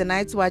 # the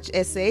Night's Watch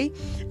SA.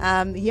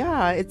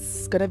 Yeah,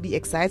 it's gonna be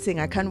exciting.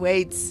 I can't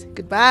wait.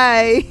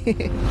 Goodbye.